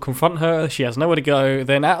they sort of confront her. She has nowhere to go.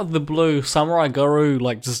 Then out of the blue, Samurai Goro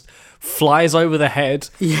just flies over the head,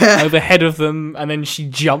 overhead of them, and then she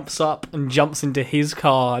jumps up and jumps into his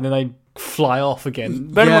car, and then they fly off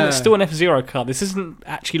again. Bear in mind, it's still an F-Zero car. This isn't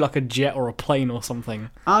actually like a jet or a plane or something.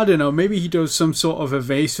 I don't know. Maybe he does some sort of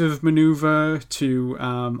evasive maneuver to...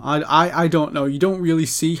 I don't know. You don't really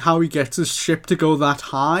see how he gets his ship to go that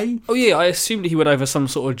high. Oh yeah, I assumed he went over some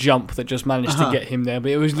sort of jump that just managed to get him there,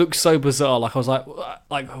 but it looked so bizarre. Like I was like,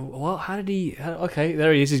 what? How did he... Okay,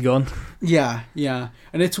 there he is. He's gone. Yeah.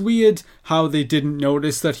 And it's weird how they didn't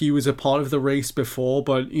notice that he was a part of the race before,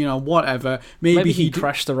 but, whatever. Maybe he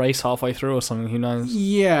crashed the race halfway through or something, who knows?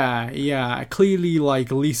 Yeah. Clearly,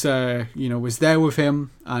 Lisa, was there with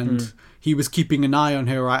him, and he was keeping an eye on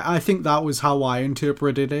her. I think that was how I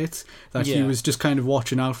interpreted it, that he was just kind of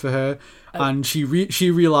watching out for her. And she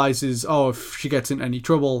realizes, if she gets in any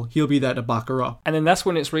trouble, he'll be there to back her up. And then that's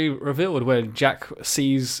when it's revealed, when Jack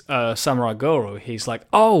sees Samurai Goro. He's like,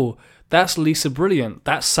 oh, that's Lisa Brilliant.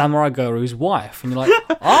 That's Samurai Goro's wife. And you're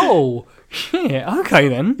like, oh, yeah, okay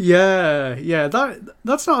then. Yeah.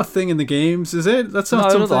 That's not a thing in the games, is it? That's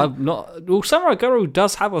not something... Well, Samurai Goro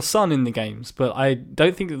does have a son in the games, but I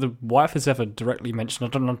don't think that the wife is ever directly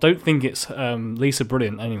mentioned. I don't think it's Lisa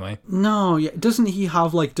Brilliant anyway. No, doesn't he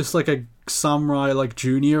have just like a samurai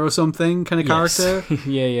junior or something kind of character?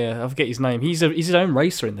 yeah, I forget his name. He's his own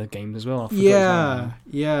racer in the games as well. Yeah,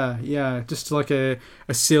 just like a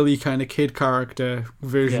silly kind of kid character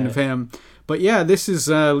version of him. But yeah, this is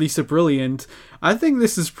Lisa Brilliant. I think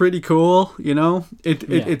this is pretty cool,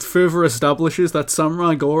 It further establishes that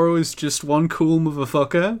Samurai Goro is just one cool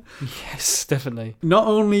motherfucker. Yes, definitely. Not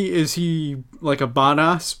only is he like a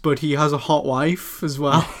badass, but he has a hot wife as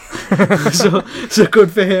well. so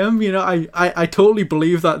good for him. I totally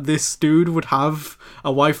believe that this dude would have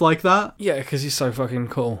a wife like that. Yeah, because he's so fucking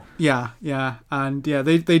cool. Yeah. And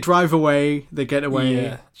they drive away, they get away.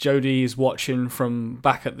 Yeah. Jodie is watching from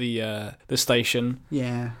back at the station.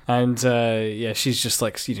 Yeah. And she's just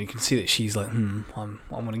like, you can see that she's like, I'm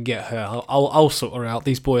gonna get her. I'll sort her out.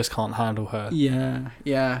 These boys can't handle her. Yeah.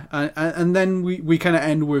 And then we kind of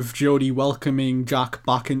end with Jodie welcoming Jack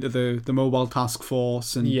back into the mobile task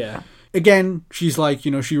force. And again, she's like,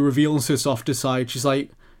 she reveals her softer side. She's like,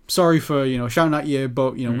 sorry for shouting at you,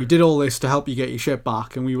 but we did all this to help you get your ship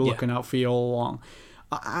back, and we were looking out for you all along.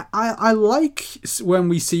 I like when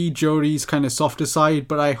we see Jodie's kind of softer side,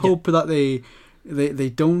 but I hope that they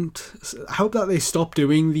don't. I hope that they stop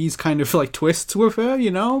doing these kind of twists with her.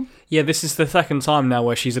 Yeah, this is the second time now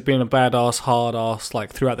where she's been a badass, hard ass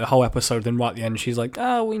throughout the whole episode. Then right at the end, she's like,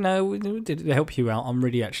 "Oh, we know, we did help you out. I'm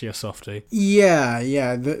really actually a softie."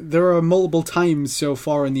 Yeah. There are multiple times so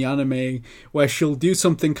far in the anime where she'll do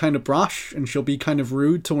something kind of brash and she'll be kind of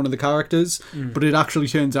rude to one of the characters, but it actually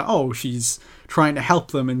turns out, she's trying to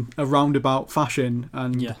help them in a roundabout fashion.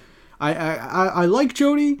 And I like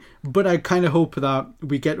Jodie, but I kind of hope that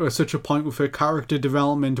we get to such a point with her character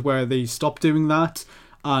development where they stop doing that,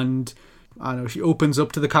 and I don't know, she opens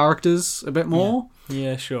up to the characters a bit more.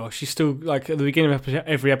 Yeah, sure. She's still, like, at the beginning of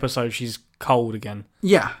every episode, she's cold again.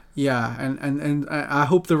 Yeah, and I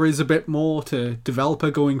hope there is a bit more to develop her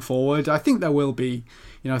going forward. I think there will be.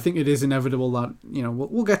 I think it is inevitable that,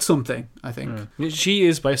 we'll get something, I think. She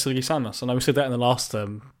is basically Samus. I know we said that in the last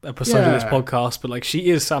episode of this podcast, but, like, she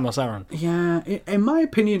is Samus Aran. Yeah, in my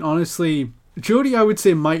opinion, honestly, Jodie, I would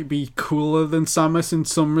say, might be cooler than Samus in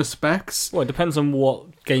some respects. Well, it depends on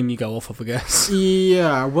what game you go off of, I guess.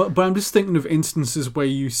 Yeah, but I'm just thinking of instances where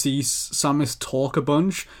you see Samus talk a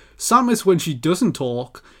bunch. Samus, when she doesn't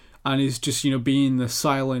talk and is just, being the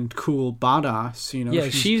silent, cool badass, Yeah,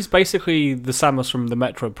 she's basically the Samus from the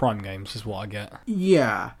Metroid Prime games, is what I get.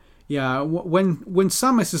 Yeah. When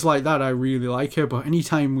Samus is like that, I really like her, but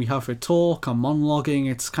anytime we have her talk or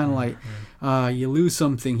monologuing, it's kind of like, you lose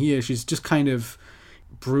something here. She's just kind of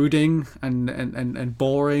brooding and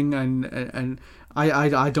boring, and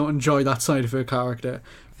I don't enjoy that side of her character.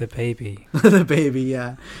 The baby. The baby,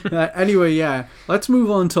 yeah. Anyway, yeah. Let's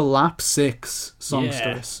move on to lap 6,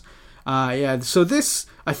 Songstress. So this,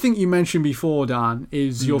 I think you mentioned before, Dan,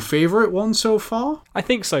 is your favourite one so far? I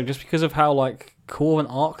think so, just because of how, like, cool an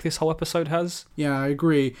arc this whole episode has. Yeah, I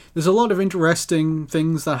agree. There's a lot of interesting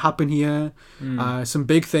things that happen here. Some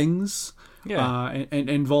big things. Yeah.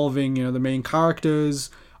 Involving, the main characters.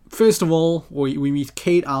 First of all, we meet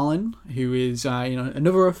Kate Allen, who is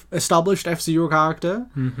another established F-Zero character.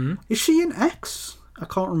 Mm-hmm. Is she in X? I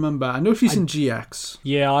can't remember. I know she's in GX.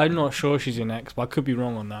 Yeah, I'm not sure she's in X, but I could be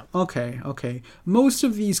wrong on that. Okay. Most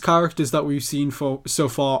of these characters that we've seen so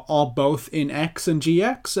far are both in X and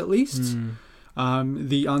GX, at least.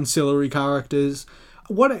 The ancillary characters.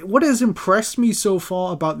 What has impressed me so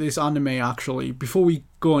far about this anime, actually, before we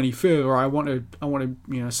go any further, I want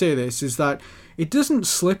to say this, is that it hasn't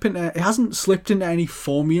slipped into any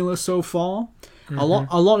formula so far. Mm-hmm.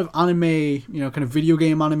 A lot of anime, kind of video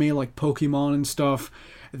game anime like Pokemon and stuff,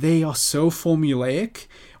 they are so formulaic.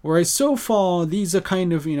 Whereas so far, these are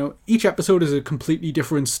kind of, each episode is a completely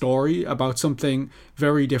different story about something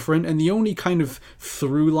very different. And the only kind of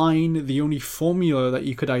through line, the only formula that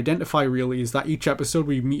you could identify really is that each episode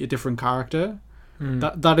we meet a different character.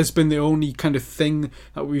 That has been the only kind of thing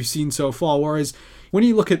that we've seen so far. Whereas when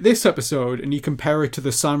you look at this episode and you compare it to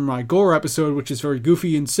the Samurai Gore episode, which is very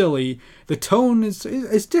goofy and silly, the tone is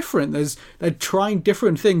different. They're trying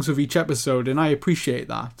different things with each episode, and I appreciate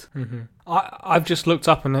that. Mm-hmm. I've just looked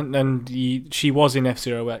up and she was in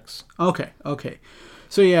F-Zero X. Okay.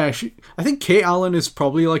 So yeah, I think Kate Allen is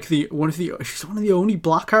probably like she's one of the only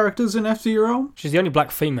black characters in F-Zero. She's the only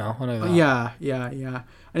black female, I know that. Yeah.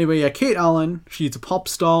 Anyway, Kate Allen, she's a pop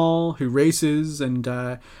star who races, and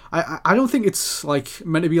I don't think it's like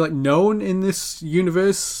meant to be like known in this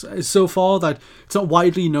universe so far, that it's not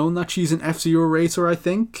widely known that she's an F-Zero racer, I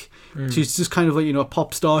think. She's just kind of like, a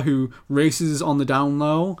pop star who races on the down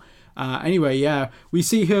low. Anyway, yeah, we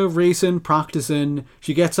see her racing, practicing,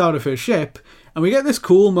 she gets out of her ship, and we get this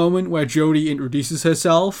cool moment where Jodie introduces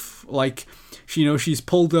herself, like, she's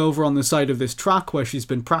pulled over on the side of this track where she's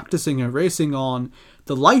been practicing her racing on.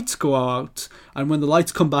 The lights go out, and when the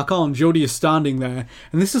lights come back on, Jodie is standing there,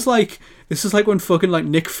 and this is like when fucking like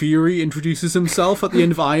Nick Fury introduces himself at the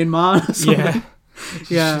end of Iron Man.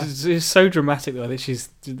 Yeah. It's so dramatic though that she's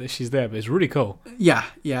there, but it's really cool. Yeah.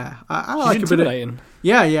 I like a bit of.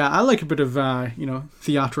 Yeah. I like a bit of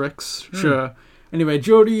theatrics. Sure. Anyway,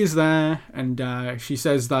 Jodie is there, and she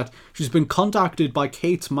says that she's been contacted by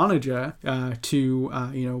Kate's manager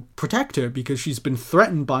to protect her because she's been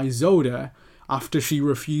threatened by Zoda after she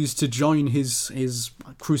refused to join his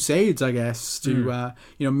crusades, I guess, to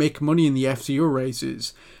make money in the F-Zero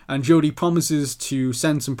races. And Jodie promises to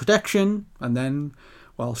send some protection, and then,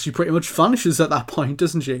 well, she pretty much vanishes at that point,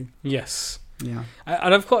 doesn't she? Yes. Yeah.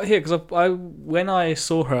 And I've got here, because when I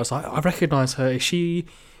saw her, I was like, I recognise her. She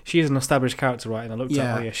is an established character, right? And I looked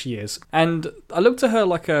at her, yeah, she is. And I looked at her,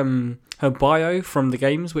 like, her bio from the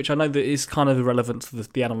games, which I know that is kind of irrelevant to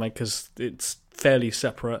the anime, because it's fairly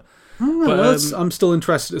separate. I'm still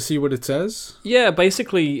interested to see what it says. Yeah,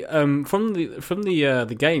 basically, from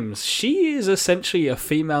the games, she is essentially a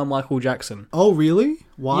female Michael Jackson. Oh, really?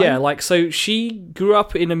 Why? Yeah, like, so she grew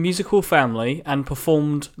up in a musical family and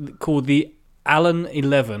performed called the Allen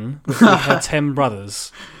 11 with her 10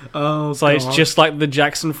 brothers. Oh, so God. It's just like the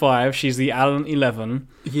Jackson 5. She's the Allen 11.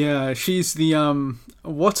 Yeah, she's the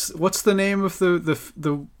what's the name of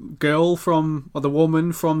the girl from, or the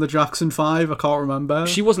woman from the Jackson 5? I can't remember.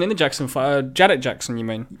 She wasn't in the Jackson 5. Janet Jackson, you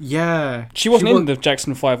mean? Yeah. She wasn't in the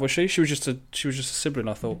Jackson 5, was she? She was just a sibling,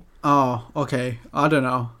 I thought. Oh, okay. I don't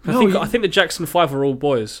know. I think the Jackson 5 are all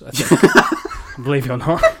boys. I think. Believe it or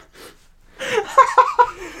not.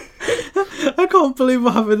 I can't believe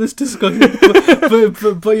we're having this discussion,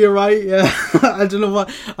 but you're right. Yeah, I don't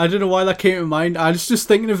know why that came to mind. I was just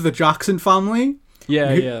thinking of the Jackson family.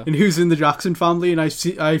 Yeah. And who's in the Jackson family, and I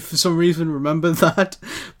for some reason remember that.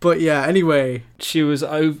 But yeah, anyway.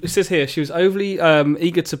 It says here, she was overly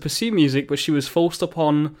eager to pursue music, but she was forced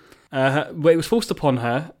upon it was forced upon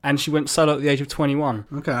her, and she went solo at the age of 21.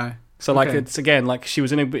 Okay. So it's again like she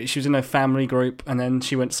was in a family group, and then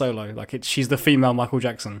she went solo. She's the female Michael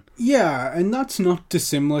Jackson. Yeah, and that's not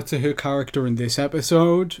dissimilar to her character in this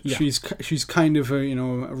episode. Yeah. She's kind of a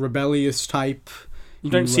rebellious type. You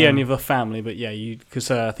don't see any of her family, but yeah, because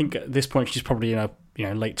I think at this point she's probably in her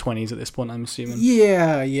late 20s at this point, I'm assuming.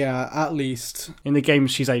 Yeah, at least. In the game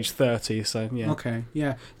she's age 30, so yeah. Okay,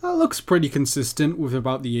 yeah. That looks pretty consistent with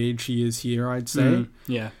about the age she is here, I'd say.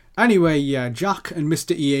 Yeah. Anyway, yeah, Jack and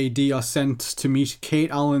Mr. EAD are sent to meet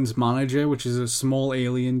Kate Allen's manager, which is a small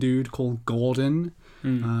alien dude called Gordon.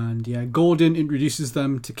 And yeah, Gordon introduces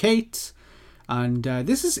them to Kate. And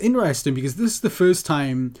this is interesting because this is the first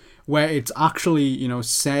time where it's actually,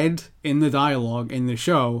 said in the dialogue in the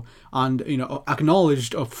show and,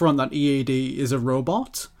 acknowledged up front that EAD is a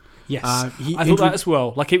robot. Yes, I thought that as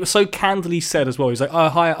well. It was so candidly said as well. He's like, "Oh,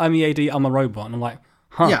 hi, I'm EAD, I'm a robot." And I'm like,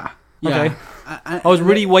 huh. Yeah. Okay. I was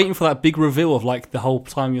really waiting for that big reveal of the whole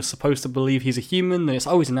time you're supposed to believe he's a human, then it's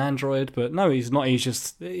always an android, but no, he's not.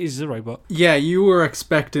 He's a robot. Yeah, you were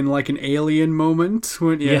expecting an alien moment,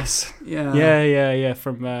 weren't you? Yes. Yeah.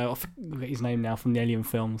 From I forget his name now from the Alien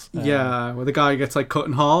films. Yeah, where the guy gets cut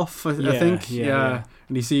in half. I think. Yeah.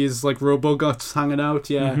 And he sees roboguts hanging out.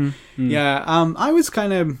 Yeah. Mm-hmm. Yeah. I was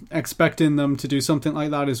kind of expecting them to do something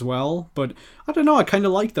like that as well, but I don't know. I kind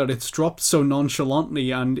of like that it's dropped so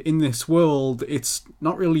nonchalantly, and in this world, it's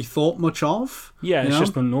not really thought much of. Yeah, it's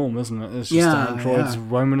just the norm, isn't it? It's just androids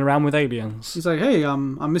roaming around with aliens. He's like, "Hey,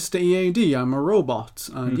 I'm Mr. EAD. I'm a robot."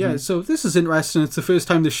 And yeah, so this is interesting. It's the first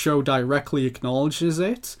time the show directly acknowledges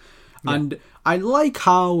it. Yeah. And I like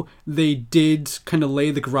how they did kind of lay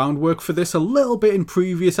the groundwork for this a little bit in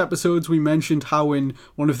previous episodes. We mentioned how in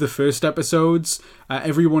one of the first episodes,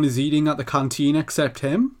 everyone is eating at the canteen except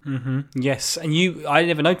him. Mm-hmm. Yes, and I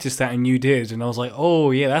never noticed that, and you did, and I was like, oh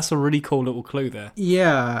yeah, that's a really cool little clue there.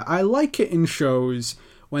 Yeah, I like it in shows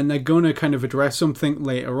when they're going to kind of address something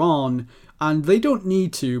later on, and they don't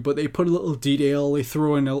need to, but they put a little detail, they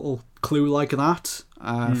throw in a little clue like that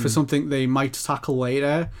for something they might tackle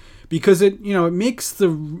later. Because it makes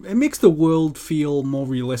the world feel more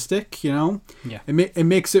realistic, Yeah. It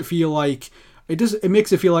makes it feel like it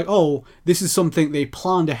makes it feel like, oh, this is something they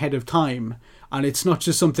planned ahead of time, and it's not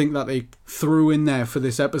just something that they threw in there for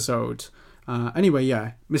this episode. Anyway,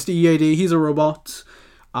 yeah, Mr. EAD, he's a robot,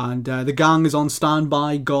 and the gang is on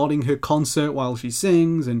standby guarding her concert while she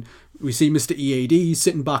sings, and we see Mr. EAD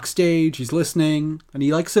sitting backstage, he's listening, and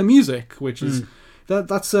he likes her music, which is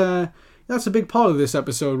that's a big part of this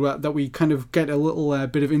episode, that we kind of get a little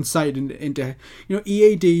bit of insight into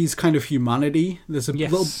EAD's kind of humanity. There's a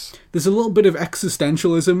little bit of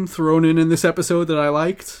existentialism thrown in this episode that I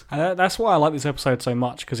liked. That's why I like this episode so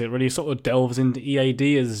much, because it really sort of delves into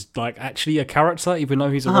EAD as actually a character, even though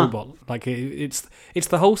he's a robot. It's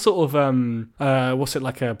the whole sort of what's it,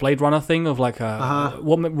 like a Blade Runner thing of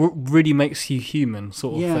what really makes you human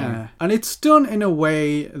sort of thing. Yeah, and it's done in a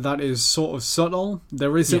way that is sort of subtle.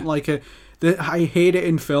 There isn't I hate it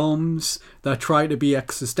in films that try to be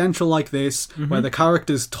existential like this, where the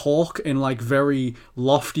characters talk in very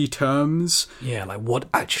lofty terms. Yeah, what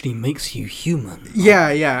actually makes you human?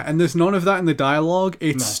 Yeah, and there's none of that in the dialogue.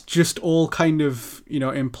 It's just all kind of,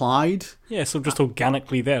 implied. Yeah, so just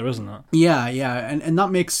organically there, isn't it? Yeah, and that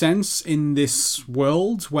makes sense in this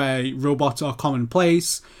world where robots are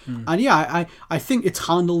commonplace. And yeah, I think it's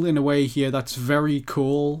handled in a way here that's very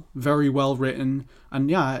cool, very well written. And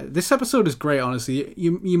yeah, this episode is great, honestly.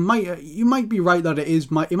 You might be right that it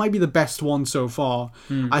might be the best one so far.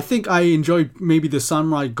 I think I enjoyed maybe the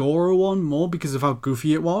Samurai Goro one more because of how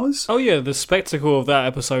goofy it was. Oh yeah, the spectacle of that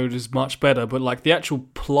episode is much better, but the actual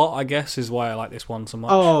plot, I guess, is why I like this one so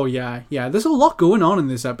much. Oh yeah. There's a lot going on in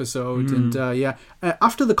this episode, and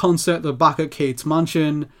after the concert, they're back at Kate's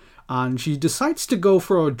mansion, and she decides to go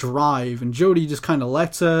for a drive, and Jodie just kind of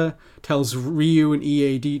lets her, tells Ryu and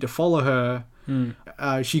EAD to follow her.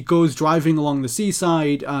 She goes driving along the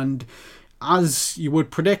seaside, and as you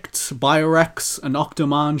would predict, Biorex and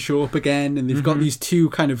Octoman show up again, and they've got these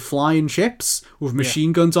two kind of flying ships with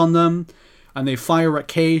machine guns on them, and they fire at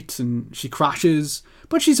Kate, and she crashes.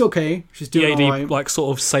 but she's okay. She's doing EAD all right. like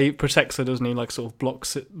sort of protects her, doesn't he? Like sort of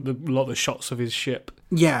blocks a lot of the shots of his ship.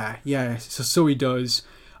 Yeah. So he does.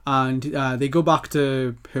 And they go back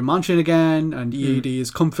to her mansion again, and EAD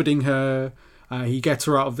is comforting her. He gets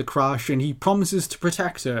her out of the crash, and he promises to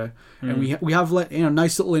protect her. And we have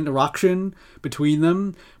nice little interaction between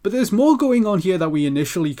them. But there's more going on here that we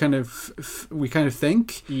initially kind of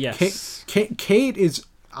think. Yes. Kate is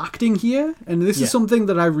acting here, and this is something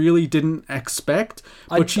that I really didn't expect.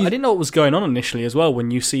 But I didn't know what was going on initially as well. When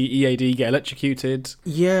you see EAD get electrocuted,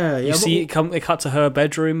 you see it cut to her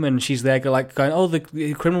bedroom, and she's there going, "Oh,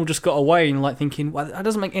 the criminal just got away," and like thinking, "Well, that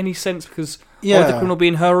doesn't make any sense because the criminal be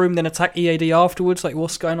in her room, then attack EAD afterwards. Like,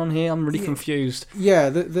 what's going on here? I'm really confused." Yeah,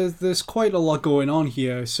 there's quite a lot going on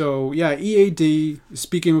here. So yeah, EAD,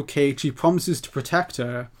 speaking of Kate, she promises to protect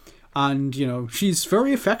her. And, she's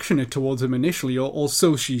very affectionate towards him initially, or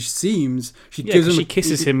so she seems. She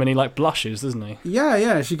kisses him and he, blushes, doesn't he?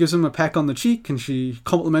 Yeah. She gives him a peck on the cheek and she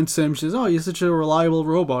compliments him. She says, "Oh, you're such a reliable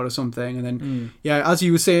robot," or something. And then, as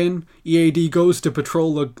you were saying, EAD goes to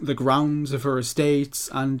patrol the grounds of her estates,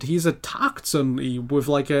 and he's attacked suddenly with,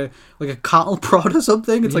 like a cattle prod or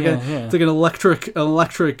something. It's it's like an electric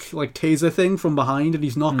taser thing from behind, and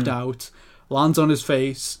he's knocked out, lands on his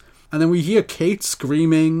face. And then we hear Kate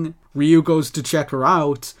screaming. Ryu goes to check her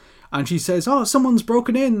out, and she says, "Oh, someone's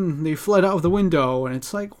broken in. They fled out of the window." And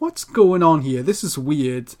it's like, what's going on here? This is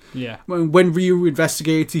weird. Yeah. When Ryu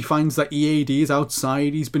investigates, he finds that EAD is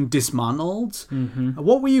outside. He's been dismantled. Mm-hmm.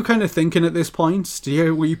 What were you kind of thinking at this point?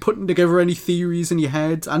 Were you putting together any theories in your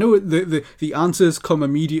head? I know the answers come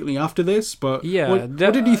immediately after this, but what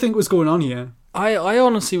did you think was going on here? I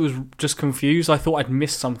honestly was just confused. I thought I'd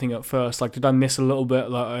missed something at first. Like, did I miss a little bit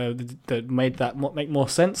that made that make more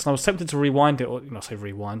sense? And I was tempted to rewind it, or not say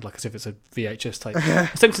rewind, like as if it's a VHS tape. I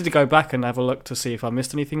was tempted to go back and have a look to see if I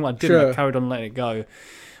missed anything. But I didn't. Sure. I carried on letting it go.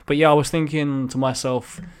 But yeah, I was thinking to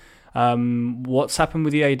myself, what's happened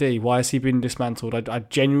with EAD? Why has he been dismantled? I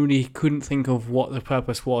genuinely couldn't think of what the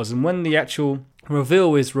purpose was. And when the actual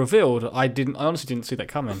reveal is revealed, I honestly didn't see that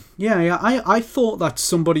coming. Yeah. I thought that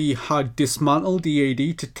somebody had dismantled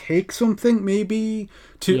EAD to take something, maybe.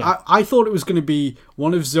 I thought it was going to be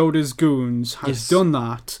one of Zoda's goons has done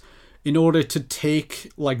that in order to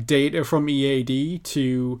take data from EAD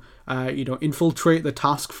to infiltrate the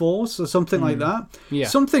task force or something like that. Yeah.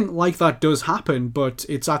 Something like that does happen, but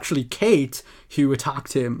it's actually Kate who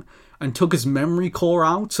attacked him and took his memory core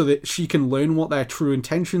out so that she can learn what their true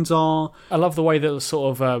intentions are. I love the way that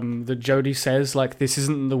sort of that Jodie says, this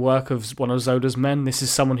isn't the work of one of Zoda's men. This is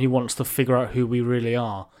someone who wants to figure out who we really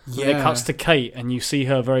are. Yeah. And it cuts to Kate, and you see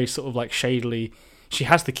her very sort of shadily. She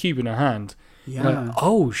has the cube in her hand. Yeah.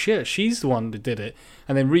 Oh shit, she's the one that did it.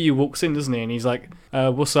 And then Ryu walks in, doesn't he? And he's like,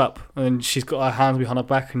 "What's up?" And then she's got her hands behind her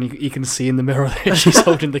back, and you can see in the mirror that she's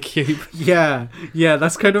holding the cube. Yeah.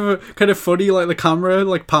 That's kind of funny. The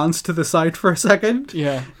camera pans to the side for a second.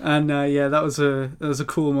 Yeah. And that was a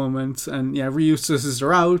cool moment. And Ryu susses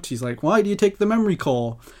her out. He's like, "Why do you take the memory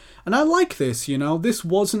core?" And I like this. This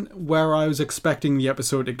wasn't where I was expecting the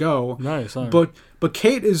episode to go. No, sorry. But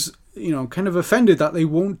Kate is, kind of offended that they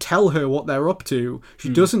won't tell her what they're up to. She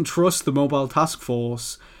doesn't trust the mobile task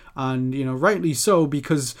force, and rightly so,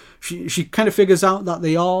 because she kind of figures out that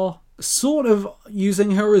they are sort of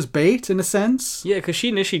using her as bait in a sense. Yeah, because she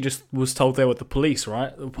initially just was told they were the police,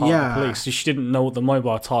 right? Part of the police. So she didn't know what the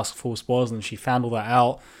mobile task force was, and she found all that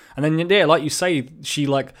out. And then like you say, she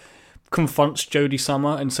confronts Jodie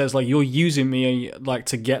Summer and says, "You're using me,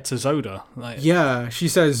 to get to Zoda." She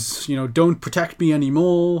says, "Don't protect me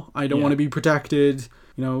anymore. I don't want to be protected."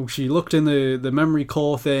 She looked in the memory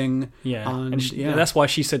core thing. Yeah, and that's why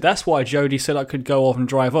she said, that's why Jodie said I could go off and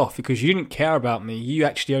drive off, because you didn't care about me. You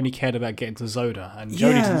actually only cared about getting to Zoda. And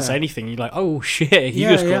Jodie didn't say anything. You're like, oh shit, he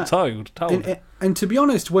just got told. And to be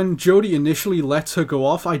honest, when Jodie initially lets her go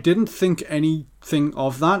off, I didn't think anything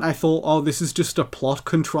of that. I thought, oh, this is just a plot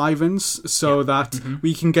contrivance so that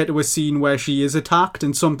we can get to a scene where she is attacked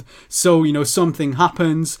and something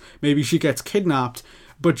happens. Maybe she gets kidnapped.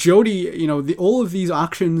 But Jodie, all of these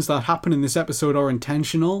actions that happen in this episode are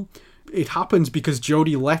intentional. It happens because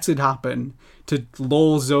Jodie lets it happen to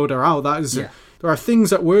lure Zoda out. There are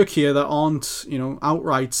things at work here that aren't,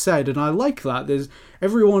 outright said, and I like that.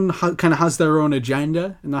 Everyone kind of has their own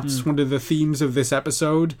agenda, and that's one of the themes of this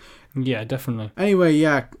episode. Yeah, definitely.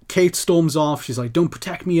 Anyway, Kate storms off. She's like, "Don't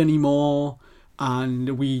protect me anymore."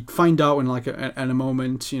 And we find out in a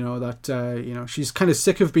moment, that she's kind of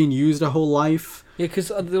sick of being used her whole life. Yeah, because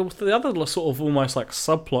the other sort of almost like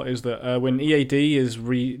subplot is that when EAD is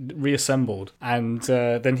reassembled, and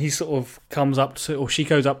then he sort of comes up to, or she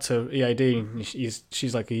goes up to EAD, and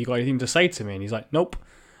she's like, "Have you got anything to say to me?" And he's like, "Nope."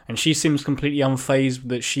 And she seems completely unfazed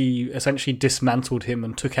that she essentially dismantled him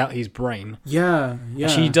and took out his brain. Yeah.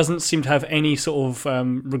 She doesn't seem to have any sort of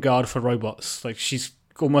regard for robots. Like, she's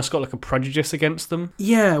almost got like a prejudice against them.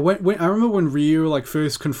 Yeah, when I remember when Ryu like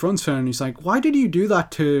first confronts her and he's like, "Why did you do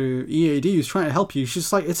that to EAD? He was trying to help you." She's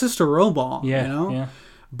just like, "It's just a robot," Yeah, you know? yeah.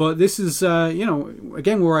 But this is,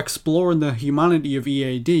 again, we're exploring the humanity of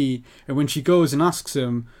EAD, and when she goes and asks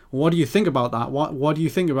him, "What do you think about that? What do you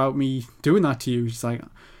think about me doing that to you?" He's like,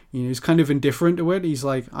 he's kind of indifferent to it. He's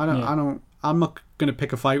like, I'm not gonna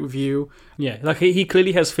pick a fight with you. Yeah, like he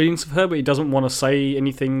clearly has feelings for her, but he doesn't want to say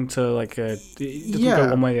anything to like. It doesn't go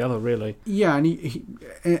one way or the other, really. Yeah, and he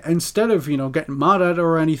instead of getting mad at her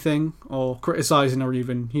or anything or criticizing her,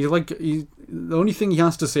 even the only thing he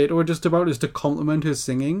has to say to her just about is to compliment her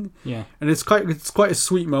singing. Yeah, and it's quite a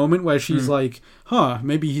sweet moment where she's like, "Huh,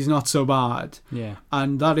 maybe he's not so bad." Yeah,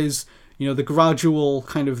 and that is. The gradual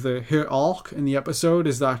kind of her arc in the episode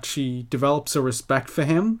is that she develops a respect for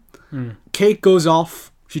him. Kate goes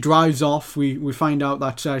off. She drives off. We find out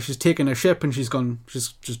that she's taken a ship and she's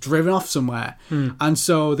just driven off somewhere. And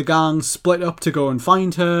so the gang split up to go and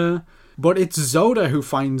find her. But it's Zoda who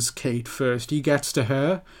finds Kate first. He gets to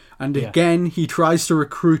her. And again, he tries to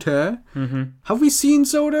recruit her. Mm-hmm. Have we seen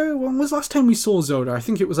Zoda? When was the last time we saw Zoda? I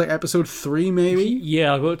think it was like episode 3, maybe?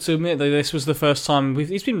 Yeah, I've got to admit that this was the first time...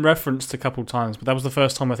 He's been referenced a couple times, but that was the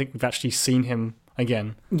first time I think we've actually seen him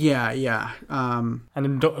again. Yeah. And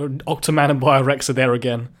then Octoman and Biorex are there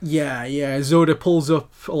again. Yeah. Zoda pulls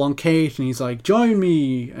up along Kate and he's like, "Join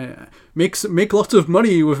me. Make lots of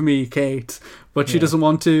money with me, Kate." But she doesn't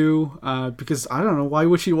want to, because, I don't know, why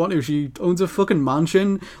would she want to? She owns a fucking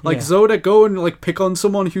mansion. Like, Zoda, go and, like, pick on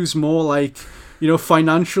someone who's more, like,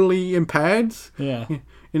 financially impaired. Yeah.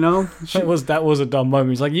 That was a dumb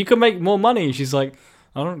moment. He's like, "You can make more money." She's like,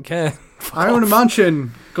 "I don't care. I own a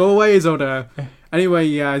mansion. Go away, Zoda." Anyway,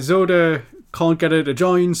 Zoda can't get her to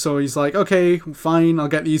join, so he's like, "Okay, fine, I'll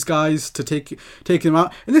get these guys to take them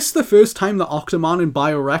out." And this is the first time that Octoman and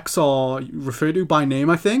Biorex are referred to by name,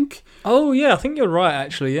 I think. Oh, yeah, I think you're right,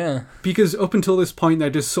 actually, yeah. Because up until this point, they're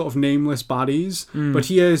just sort of nameless baddies. But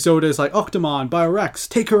here, Zoda's like, "Octoman, Biorex,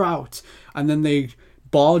 take her out." And then they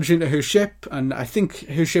barge into her ship, and I think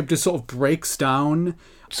her ship just sort of breaks down.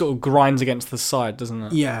 Sort of grinds against the side, doesn't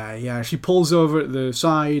it? Yeah. She pulls over at the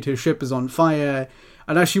side, her ship is on fire.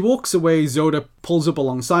 And as she walks away, Zoda pulls up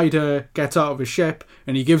alongside her, gets out of his ship,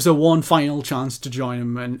 and he gives her one final chance to join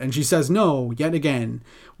him. And she says no, yet again.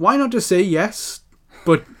 Why not just say yes?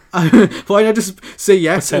 But why not just say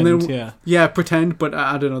yes pretend, and then pretend? But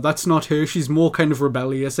I don't know. That's not her. She's more kind of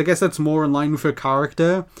rebellious. I guess that's more in line with her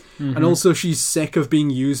character. Mm-hmm. And also, she's sick of being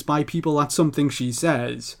used by people. That's something she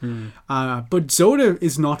says. But Zoda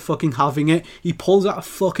is not fucking having it. He pulls out a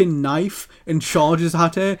fucking knife and charges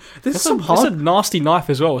at her. It's a nasty knife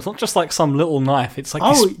as well. It's not just like some little knife. It's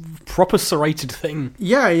like this proper serrated thing.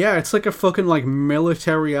 Yeah. It's like a fucking like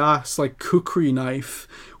military ass like kukri knife.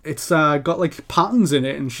 It's got like patterns in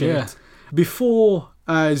it and shit. Yeah. Before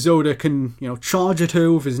Zoda can, charge at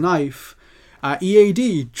her with his knife,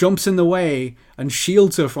 EAD jumps in the way and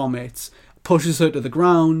shields her from it, pushes her to the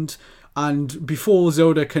ground, and before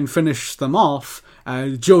Zoda can finish them off,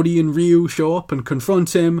 Jody and Ryu show up and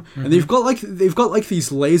confront him, and they've got like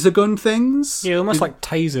these laser gun things. Yeah, almost like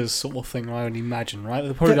tasers sort of thing, I would imagine, right?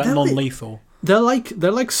 They're probably non-lethal. They're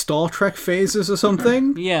like Star Trek phasers or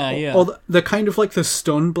something. Yeah. Or they're kind of like the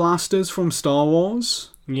stun blasters from Star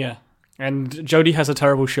Wars. Yeah. And Jody has a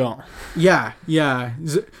terrible shot. Yeah.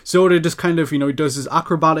 Zoda just kind of, he does his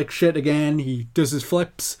acrobatic shit again. He does his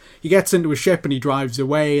flips. He gets into a ship and he drives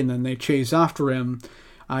away, and then they chase after him.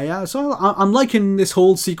 So I'm liking this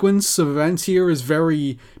whole sequence of events here is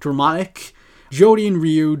very dramatic. Jody and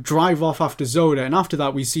Ryu drive off after Zoda, and after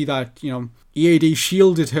that we see that, EAD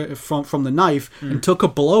shielded her from the knife and took a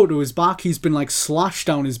blow to his back. He's been like slashed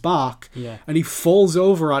down his back, and he falls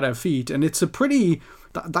over at her feet. And it's a pretty...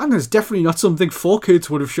 That is definitely not something 4Kids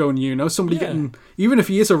would have shown you. Somebody getting... Even if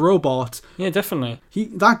he is a robot... Yeah, definitely.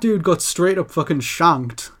 That dude got straight up fucking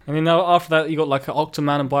shanked. And then after that, you got like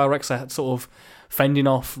Octoman and Biorex that sort of fending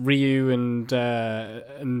off Ryu and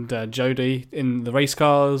Jody in the race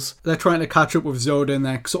cars. They're trying to catch up with Zoda, and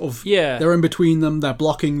they're sort of... Yeah. They're in between them, they're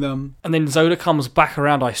blocking them. And then Zoda comes back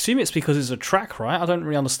around. I assume it's because it's a track, right? I don't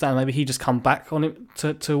really understand. Maybe he just come back on it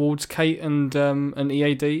towards Kate and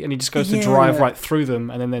EAD, and he just goes to drive right through them,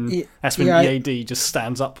 and then that's when EAD just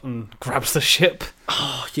stands up and grabs the ship.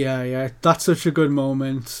 Oh, yeah, that's such a good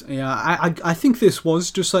moment. Yeah, I think this was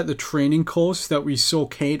just like the training course that we saw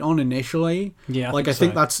Kate on initially. Yeah, I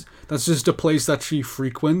think that's just a place that she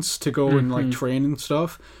frequents to go and like train and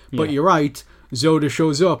stuff. But Yeah. you're right. Zoda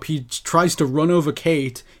shows up. He tries to run over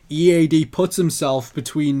Kate. EAD puts himself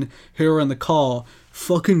between her and the car.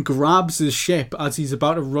 Fucking grabs his ship as he's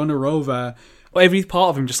about to run her over. Every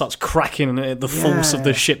part of him just starts cracking at the force of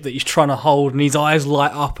the ship that he's trying to hold, and his eyes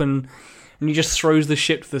light up, and he just throws the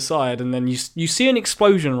ship to the side, and then you see an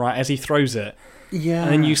explosion right as he throws it. Yeah.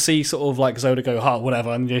 And then you see sort of like Zoda go,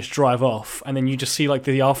 whatever, and just drive off. And then you just see like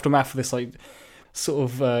the aftermath of this like sort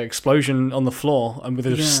of explosion on the floor, and with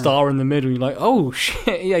a star in the middle. You're like, oh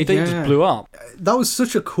shit, yeah, he just blew up. That was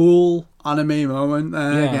such a cool anime moment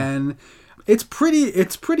there again. It's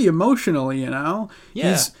pretty emotional, you know?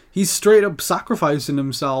 Yeah. He's straight up sacrificing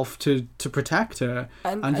himself to protect her.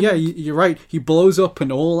 And yeah, you're right. He blows up,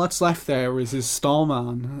 and all that's left there is his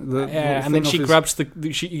Starman. And then she grabs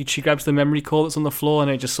she grabs the memory core that's on the floor,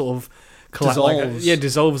 and it just sort of dissolves.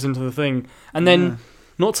 Dissolves into the thing. And then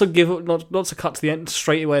not to cut to the end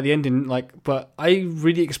straight away at the ending, but I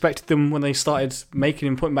really expected them when they started making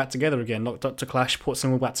him, put him back together again. Like Dr. Clash puts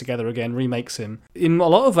him all back together again, remakes him. In a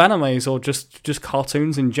lot of animes or just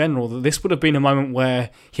cartoons in general, that this would have been a moment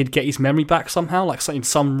where he'd get his memory back somehow, like in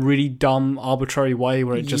some really dumb, arbitrary way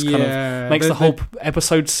where it just kind of makes the whole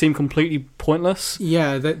episode seem completely pointless.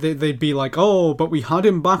 Yeah, they'd be like, oh, but we had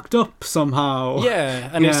him backed up somehow.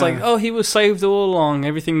 Yeah, and it's like, oh, he was saved all along,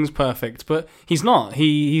 everything's perfect, but he's not.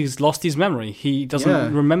 He's lost his memory. He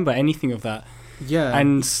doesn't remember anything of that. Yeah.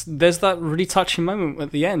 And there's that really touching moment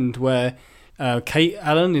at the end where Kate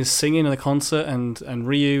Allen is singing in a concert and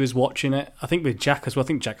Ryu is watching it. I think with Jack as well. I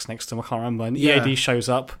think Jack's next to him. I can't remember. And EAD shows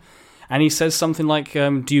up and he says something like,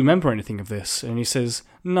 do you remember anything of this? And he says,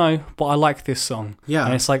 no, but I like this song. Yeah.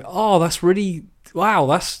 And it's like, oh, that's really... Wow,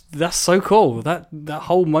 that's so cool. That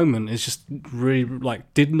whole moment is just really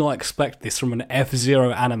like, did not expect this from an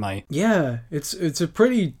F-Zero anime. Yeah, it's a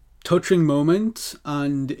pretty touching moment,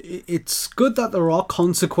 and it's good that there are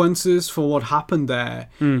consequences for what happened there.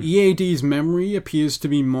 EAD's memory appears to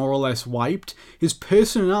be more or less wiped. His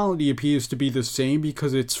personality appears to be the same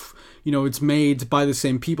because it's made by the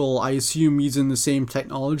same people, I assume, using the same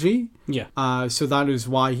technology. Yeah. So that is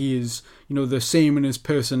why he is, the same in his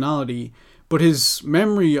personality. But his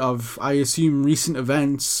memory of, I assume, recent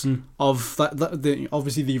events of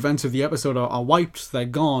obviously the events of the episode are wiped. They're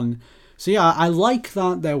gone. So yeah, I like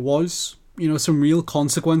that there was, some real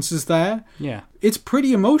consequences there. Yeah. It's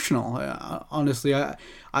pretty emotional, honestly.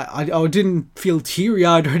 I didn't feel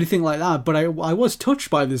teary-eyed or anything like that, but I was touched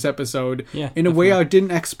by this episode in a way I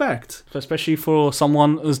didn't expect. Especially for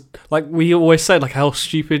someone as, like we always said, like how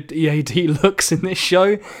stupid EAD looks in this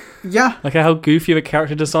show. Yeah. Like how goofy of a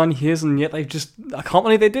character design he is, and yet I can't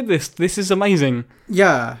believe they did this. This is amazing.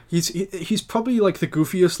 Yeah. He's probably like the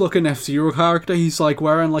goofiest looking F-Zero character. He's like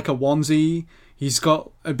wearing like a onesie. He's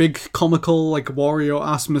got a big comical like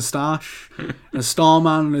Wario-ass moustache, a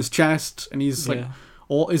Starman on his chest, and he's like...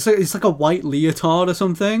 It's like a white leotard or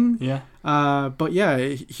something. Yeah. But yeah,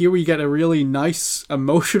 here we get a really nice,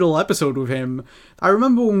 emotional episode with him. I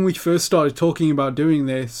remember when we first started talking about doing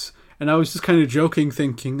this, and I was just kind of joking,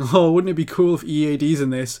 thinking, oh, wouldn't it be cool if EAD's in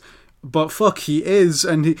this? But fuck, he is,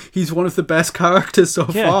 and he's one of the best characters so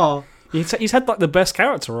far. He's had like the best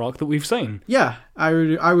character arc that we've seen. Yeah, I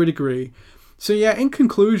would agree. So yeah, in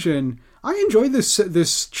conclusion, I enjoyed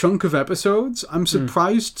this chunk of episodes. I'm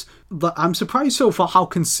surprised so far how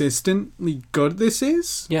consistently good this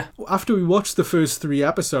is. Yeah. After we watched the first 3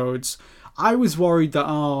 episodes, I was worried that,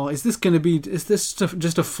 is this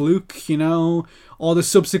just a fluke, or the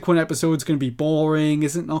subsequent episode's going to be boring,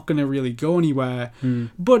 is it not going to really go anywhere?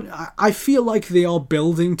 But I feel like they are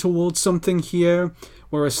building towards something here.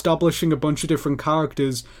 We're establishing a bunch of different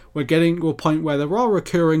characters. We're getting to a point where there are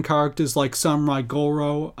recurring characters like Samurai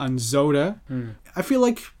Goro and Zoda. I feel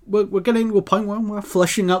like we're getting to a point where we're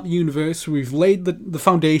fleshing out the universe. We've laid the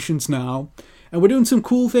foundations now. And we're doing some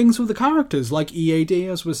cool things with the characters, like EAD,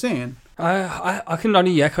 as we're saying. I can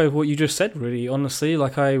only echo what you just said, really, honestly.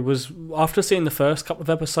 Like, after seeing the first couple of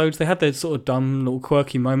episodes, they had their sort of dumb, little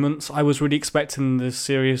quirky moments. I was really expecting the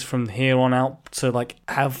series from here on out to, like,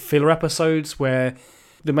 have filler episodes where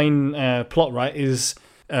the main plot, right, is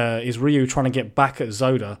Ryu trying to get back at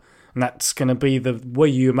Zoda. And that's going to be the way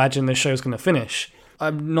you imagine the show's going to finish. I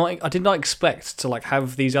did not expect to like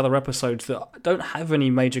have these other episodes that don't have any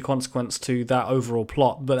major consequence to that overall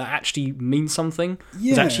plot, but that actually mean something.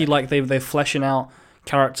 Yeah. It's actually like they're fleshing out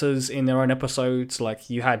characters in their own episodes. Like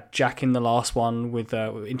you had Jack in the last one with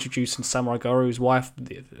introducing Samurai Goro's wife.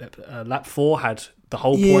 Lap 4 had the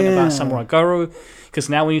whole point Yeah. about Samurai Goro. Because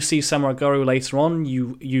now when you see Samurai Goro later on,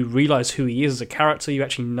 you realise who he is as a character. You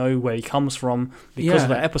actually know where he comes from because of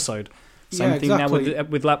that episode. Same thing exactly. now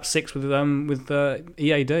with Lap 6 with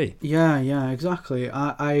EAD. Yeah, exactly.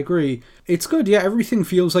 I agree. It's good, yeah, everything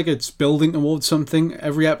feels like it's building towards something.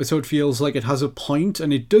 Every episode feels like it has a point,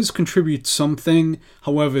 and it does contribute something,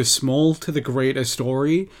 however small, to the greater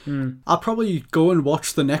story. I'll probably go and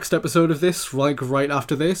watch the next episode of this, like, right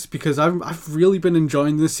after this, because I've really been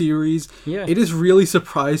enjoying this series. Yeah. It has really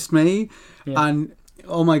surprised me, Yeah. and,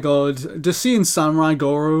 oh my god, just seeing Samurai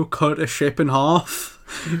Goro cut a ship in half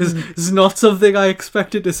is not something I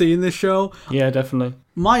expected to see in this show. Yeah, definitely.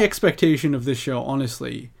 My expectation of this show,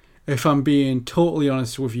 honestly, if I'm being totally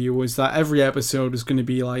honest with you, was that every episode is going to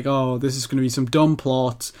be like, oh, this is going to be some dumb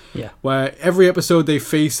plot. Yeah. Where every episode they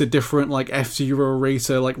face a different, like, F-Zero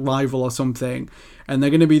racer, like, rival or something. And they're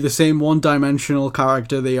going to be the same one-dimensional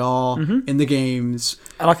character they are in the games.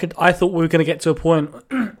 And I thought we were going to get to a point,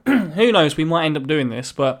 who knows, we might end up doing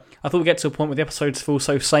this, but I thought we'd get to a point where the episodes feel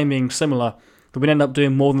so samey and similar that we'd end up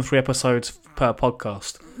doing more than 3 episodes per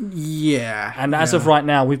podcast. Yeah. And as of right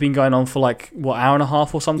now, we've been going on for like, what, hour and a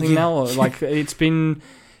half or something now? Or like, it's been...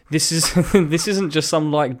 This isn't just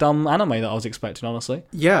some like dumb anime that I was expecting, honestly.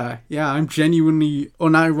 Yeah, I'm genuinely,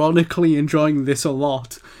 unironically enjoying this a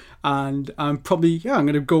lot. And I'm probably, I'm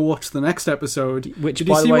going to go watch the next episode. Which, Did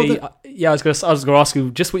you by the see way, what I was going to ask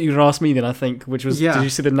you just what you were going to ask me then, I think, which was, Yeah. did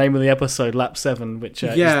you see the name of the episode, Lap 7, which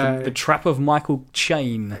is the Trap of Michael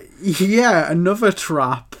Chain. Yeah, another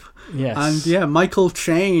trap. Yes. And yeah, Michael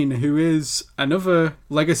Chain, who is another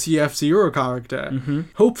Legacy F-Zero character.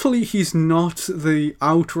 Hopefully he's not the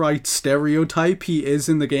outright stereotype he is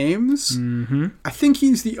in the games. I think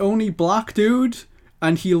he's the only black dude,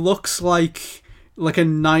 and he looks like a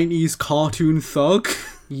 90s cartoon thug.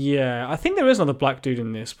 Yeah, I think there is another black dude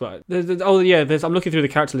in this, but... I'm looking through the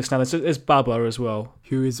character list now. There's Baba as well.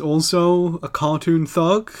 Who is also a cartoon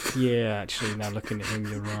thug. Yeah, actually, now looking at him,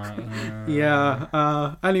 you're right.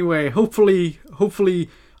 Yeah, anyway, hopefully,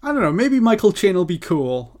 I don't know, maybe Michael Chain will be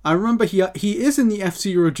cool. I remember he is in the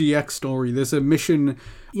F-Zero GX story. There's a mission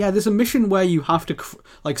where you have to,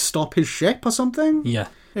 like, stop his ship or something. Yeah.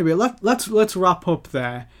 Anyway, let's wrap up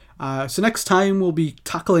there. So next time we'll be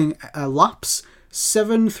tackling laps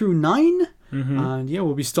 7 through 9. And yeah,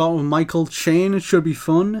 we'll be starting with Michael Chain. It should be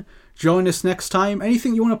fun. Join us next time.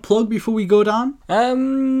 Anything you want to plug before we go, Dan?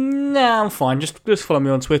 Nah, I'm fine. Just follow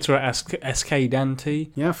me on Twitter at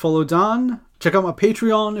SKDante. Yeah, follow Dan. Check out my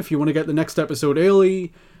Patreon if you want to get the next episode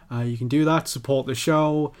early. You can do that. Support the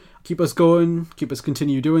show. Keep us going. Keep us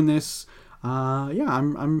continue doing this.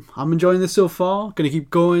 I'm enjoying this so far. Gonna keep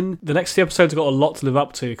going. The next few episodes have got a lot to live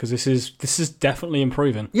up to because this is definitely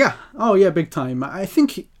improving. Yeah. Oh yeah, big time. I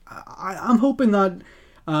think I'm hoping that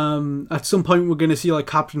at some point we're gonna see like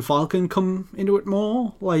Captain Falcon come into it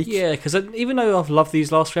more. Like yeah, because even though I've loved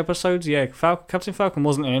these last 3 episodes, yeah, Captain Falcon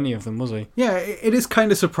wasn't in any of them, was he? Yeah, it is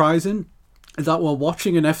kind of surprising that we're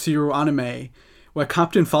watching an F-Zero anime where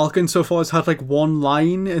Captain Falcon so far has had like 1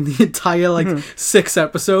 line in the entire 6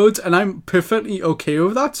 episodes, and I'm perfectly okay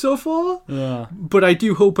with that so far. Yeah. But I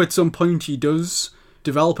do hope at some point he does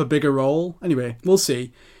develop a bigger role. Anyway, we'll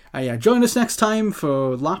see. Yeah, join us next time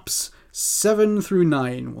for laps 7 through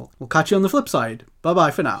 9. We'll catch you on the flip side. Bye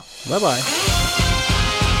bye for now. Bye bye.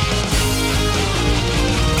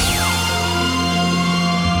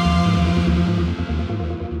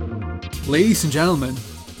 Ladies and gentlemen,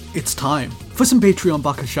 it's time for some Patreon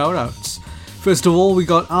backer shoutouts. First of all, we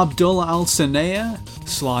got Abdullah Al-Sanea,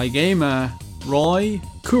 Sly Gamer, Roy,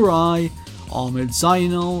 Kurai, Ahmed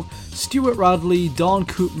Zainal, Stuart Radley, Don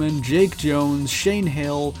Koopman, Jake Jones, Shane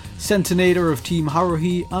Hill, Centenator of Team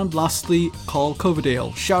Haruhi, and lastly, Carl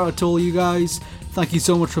Coverdale. Shout out to all you guys. Thank you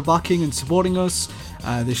so much for backing and supporting us.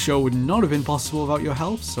 This show would not have been possible without your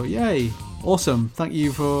help, so yay. Awesome. Thank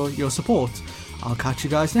you for your support. I'll catch you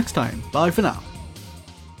guys next time. Bye for now.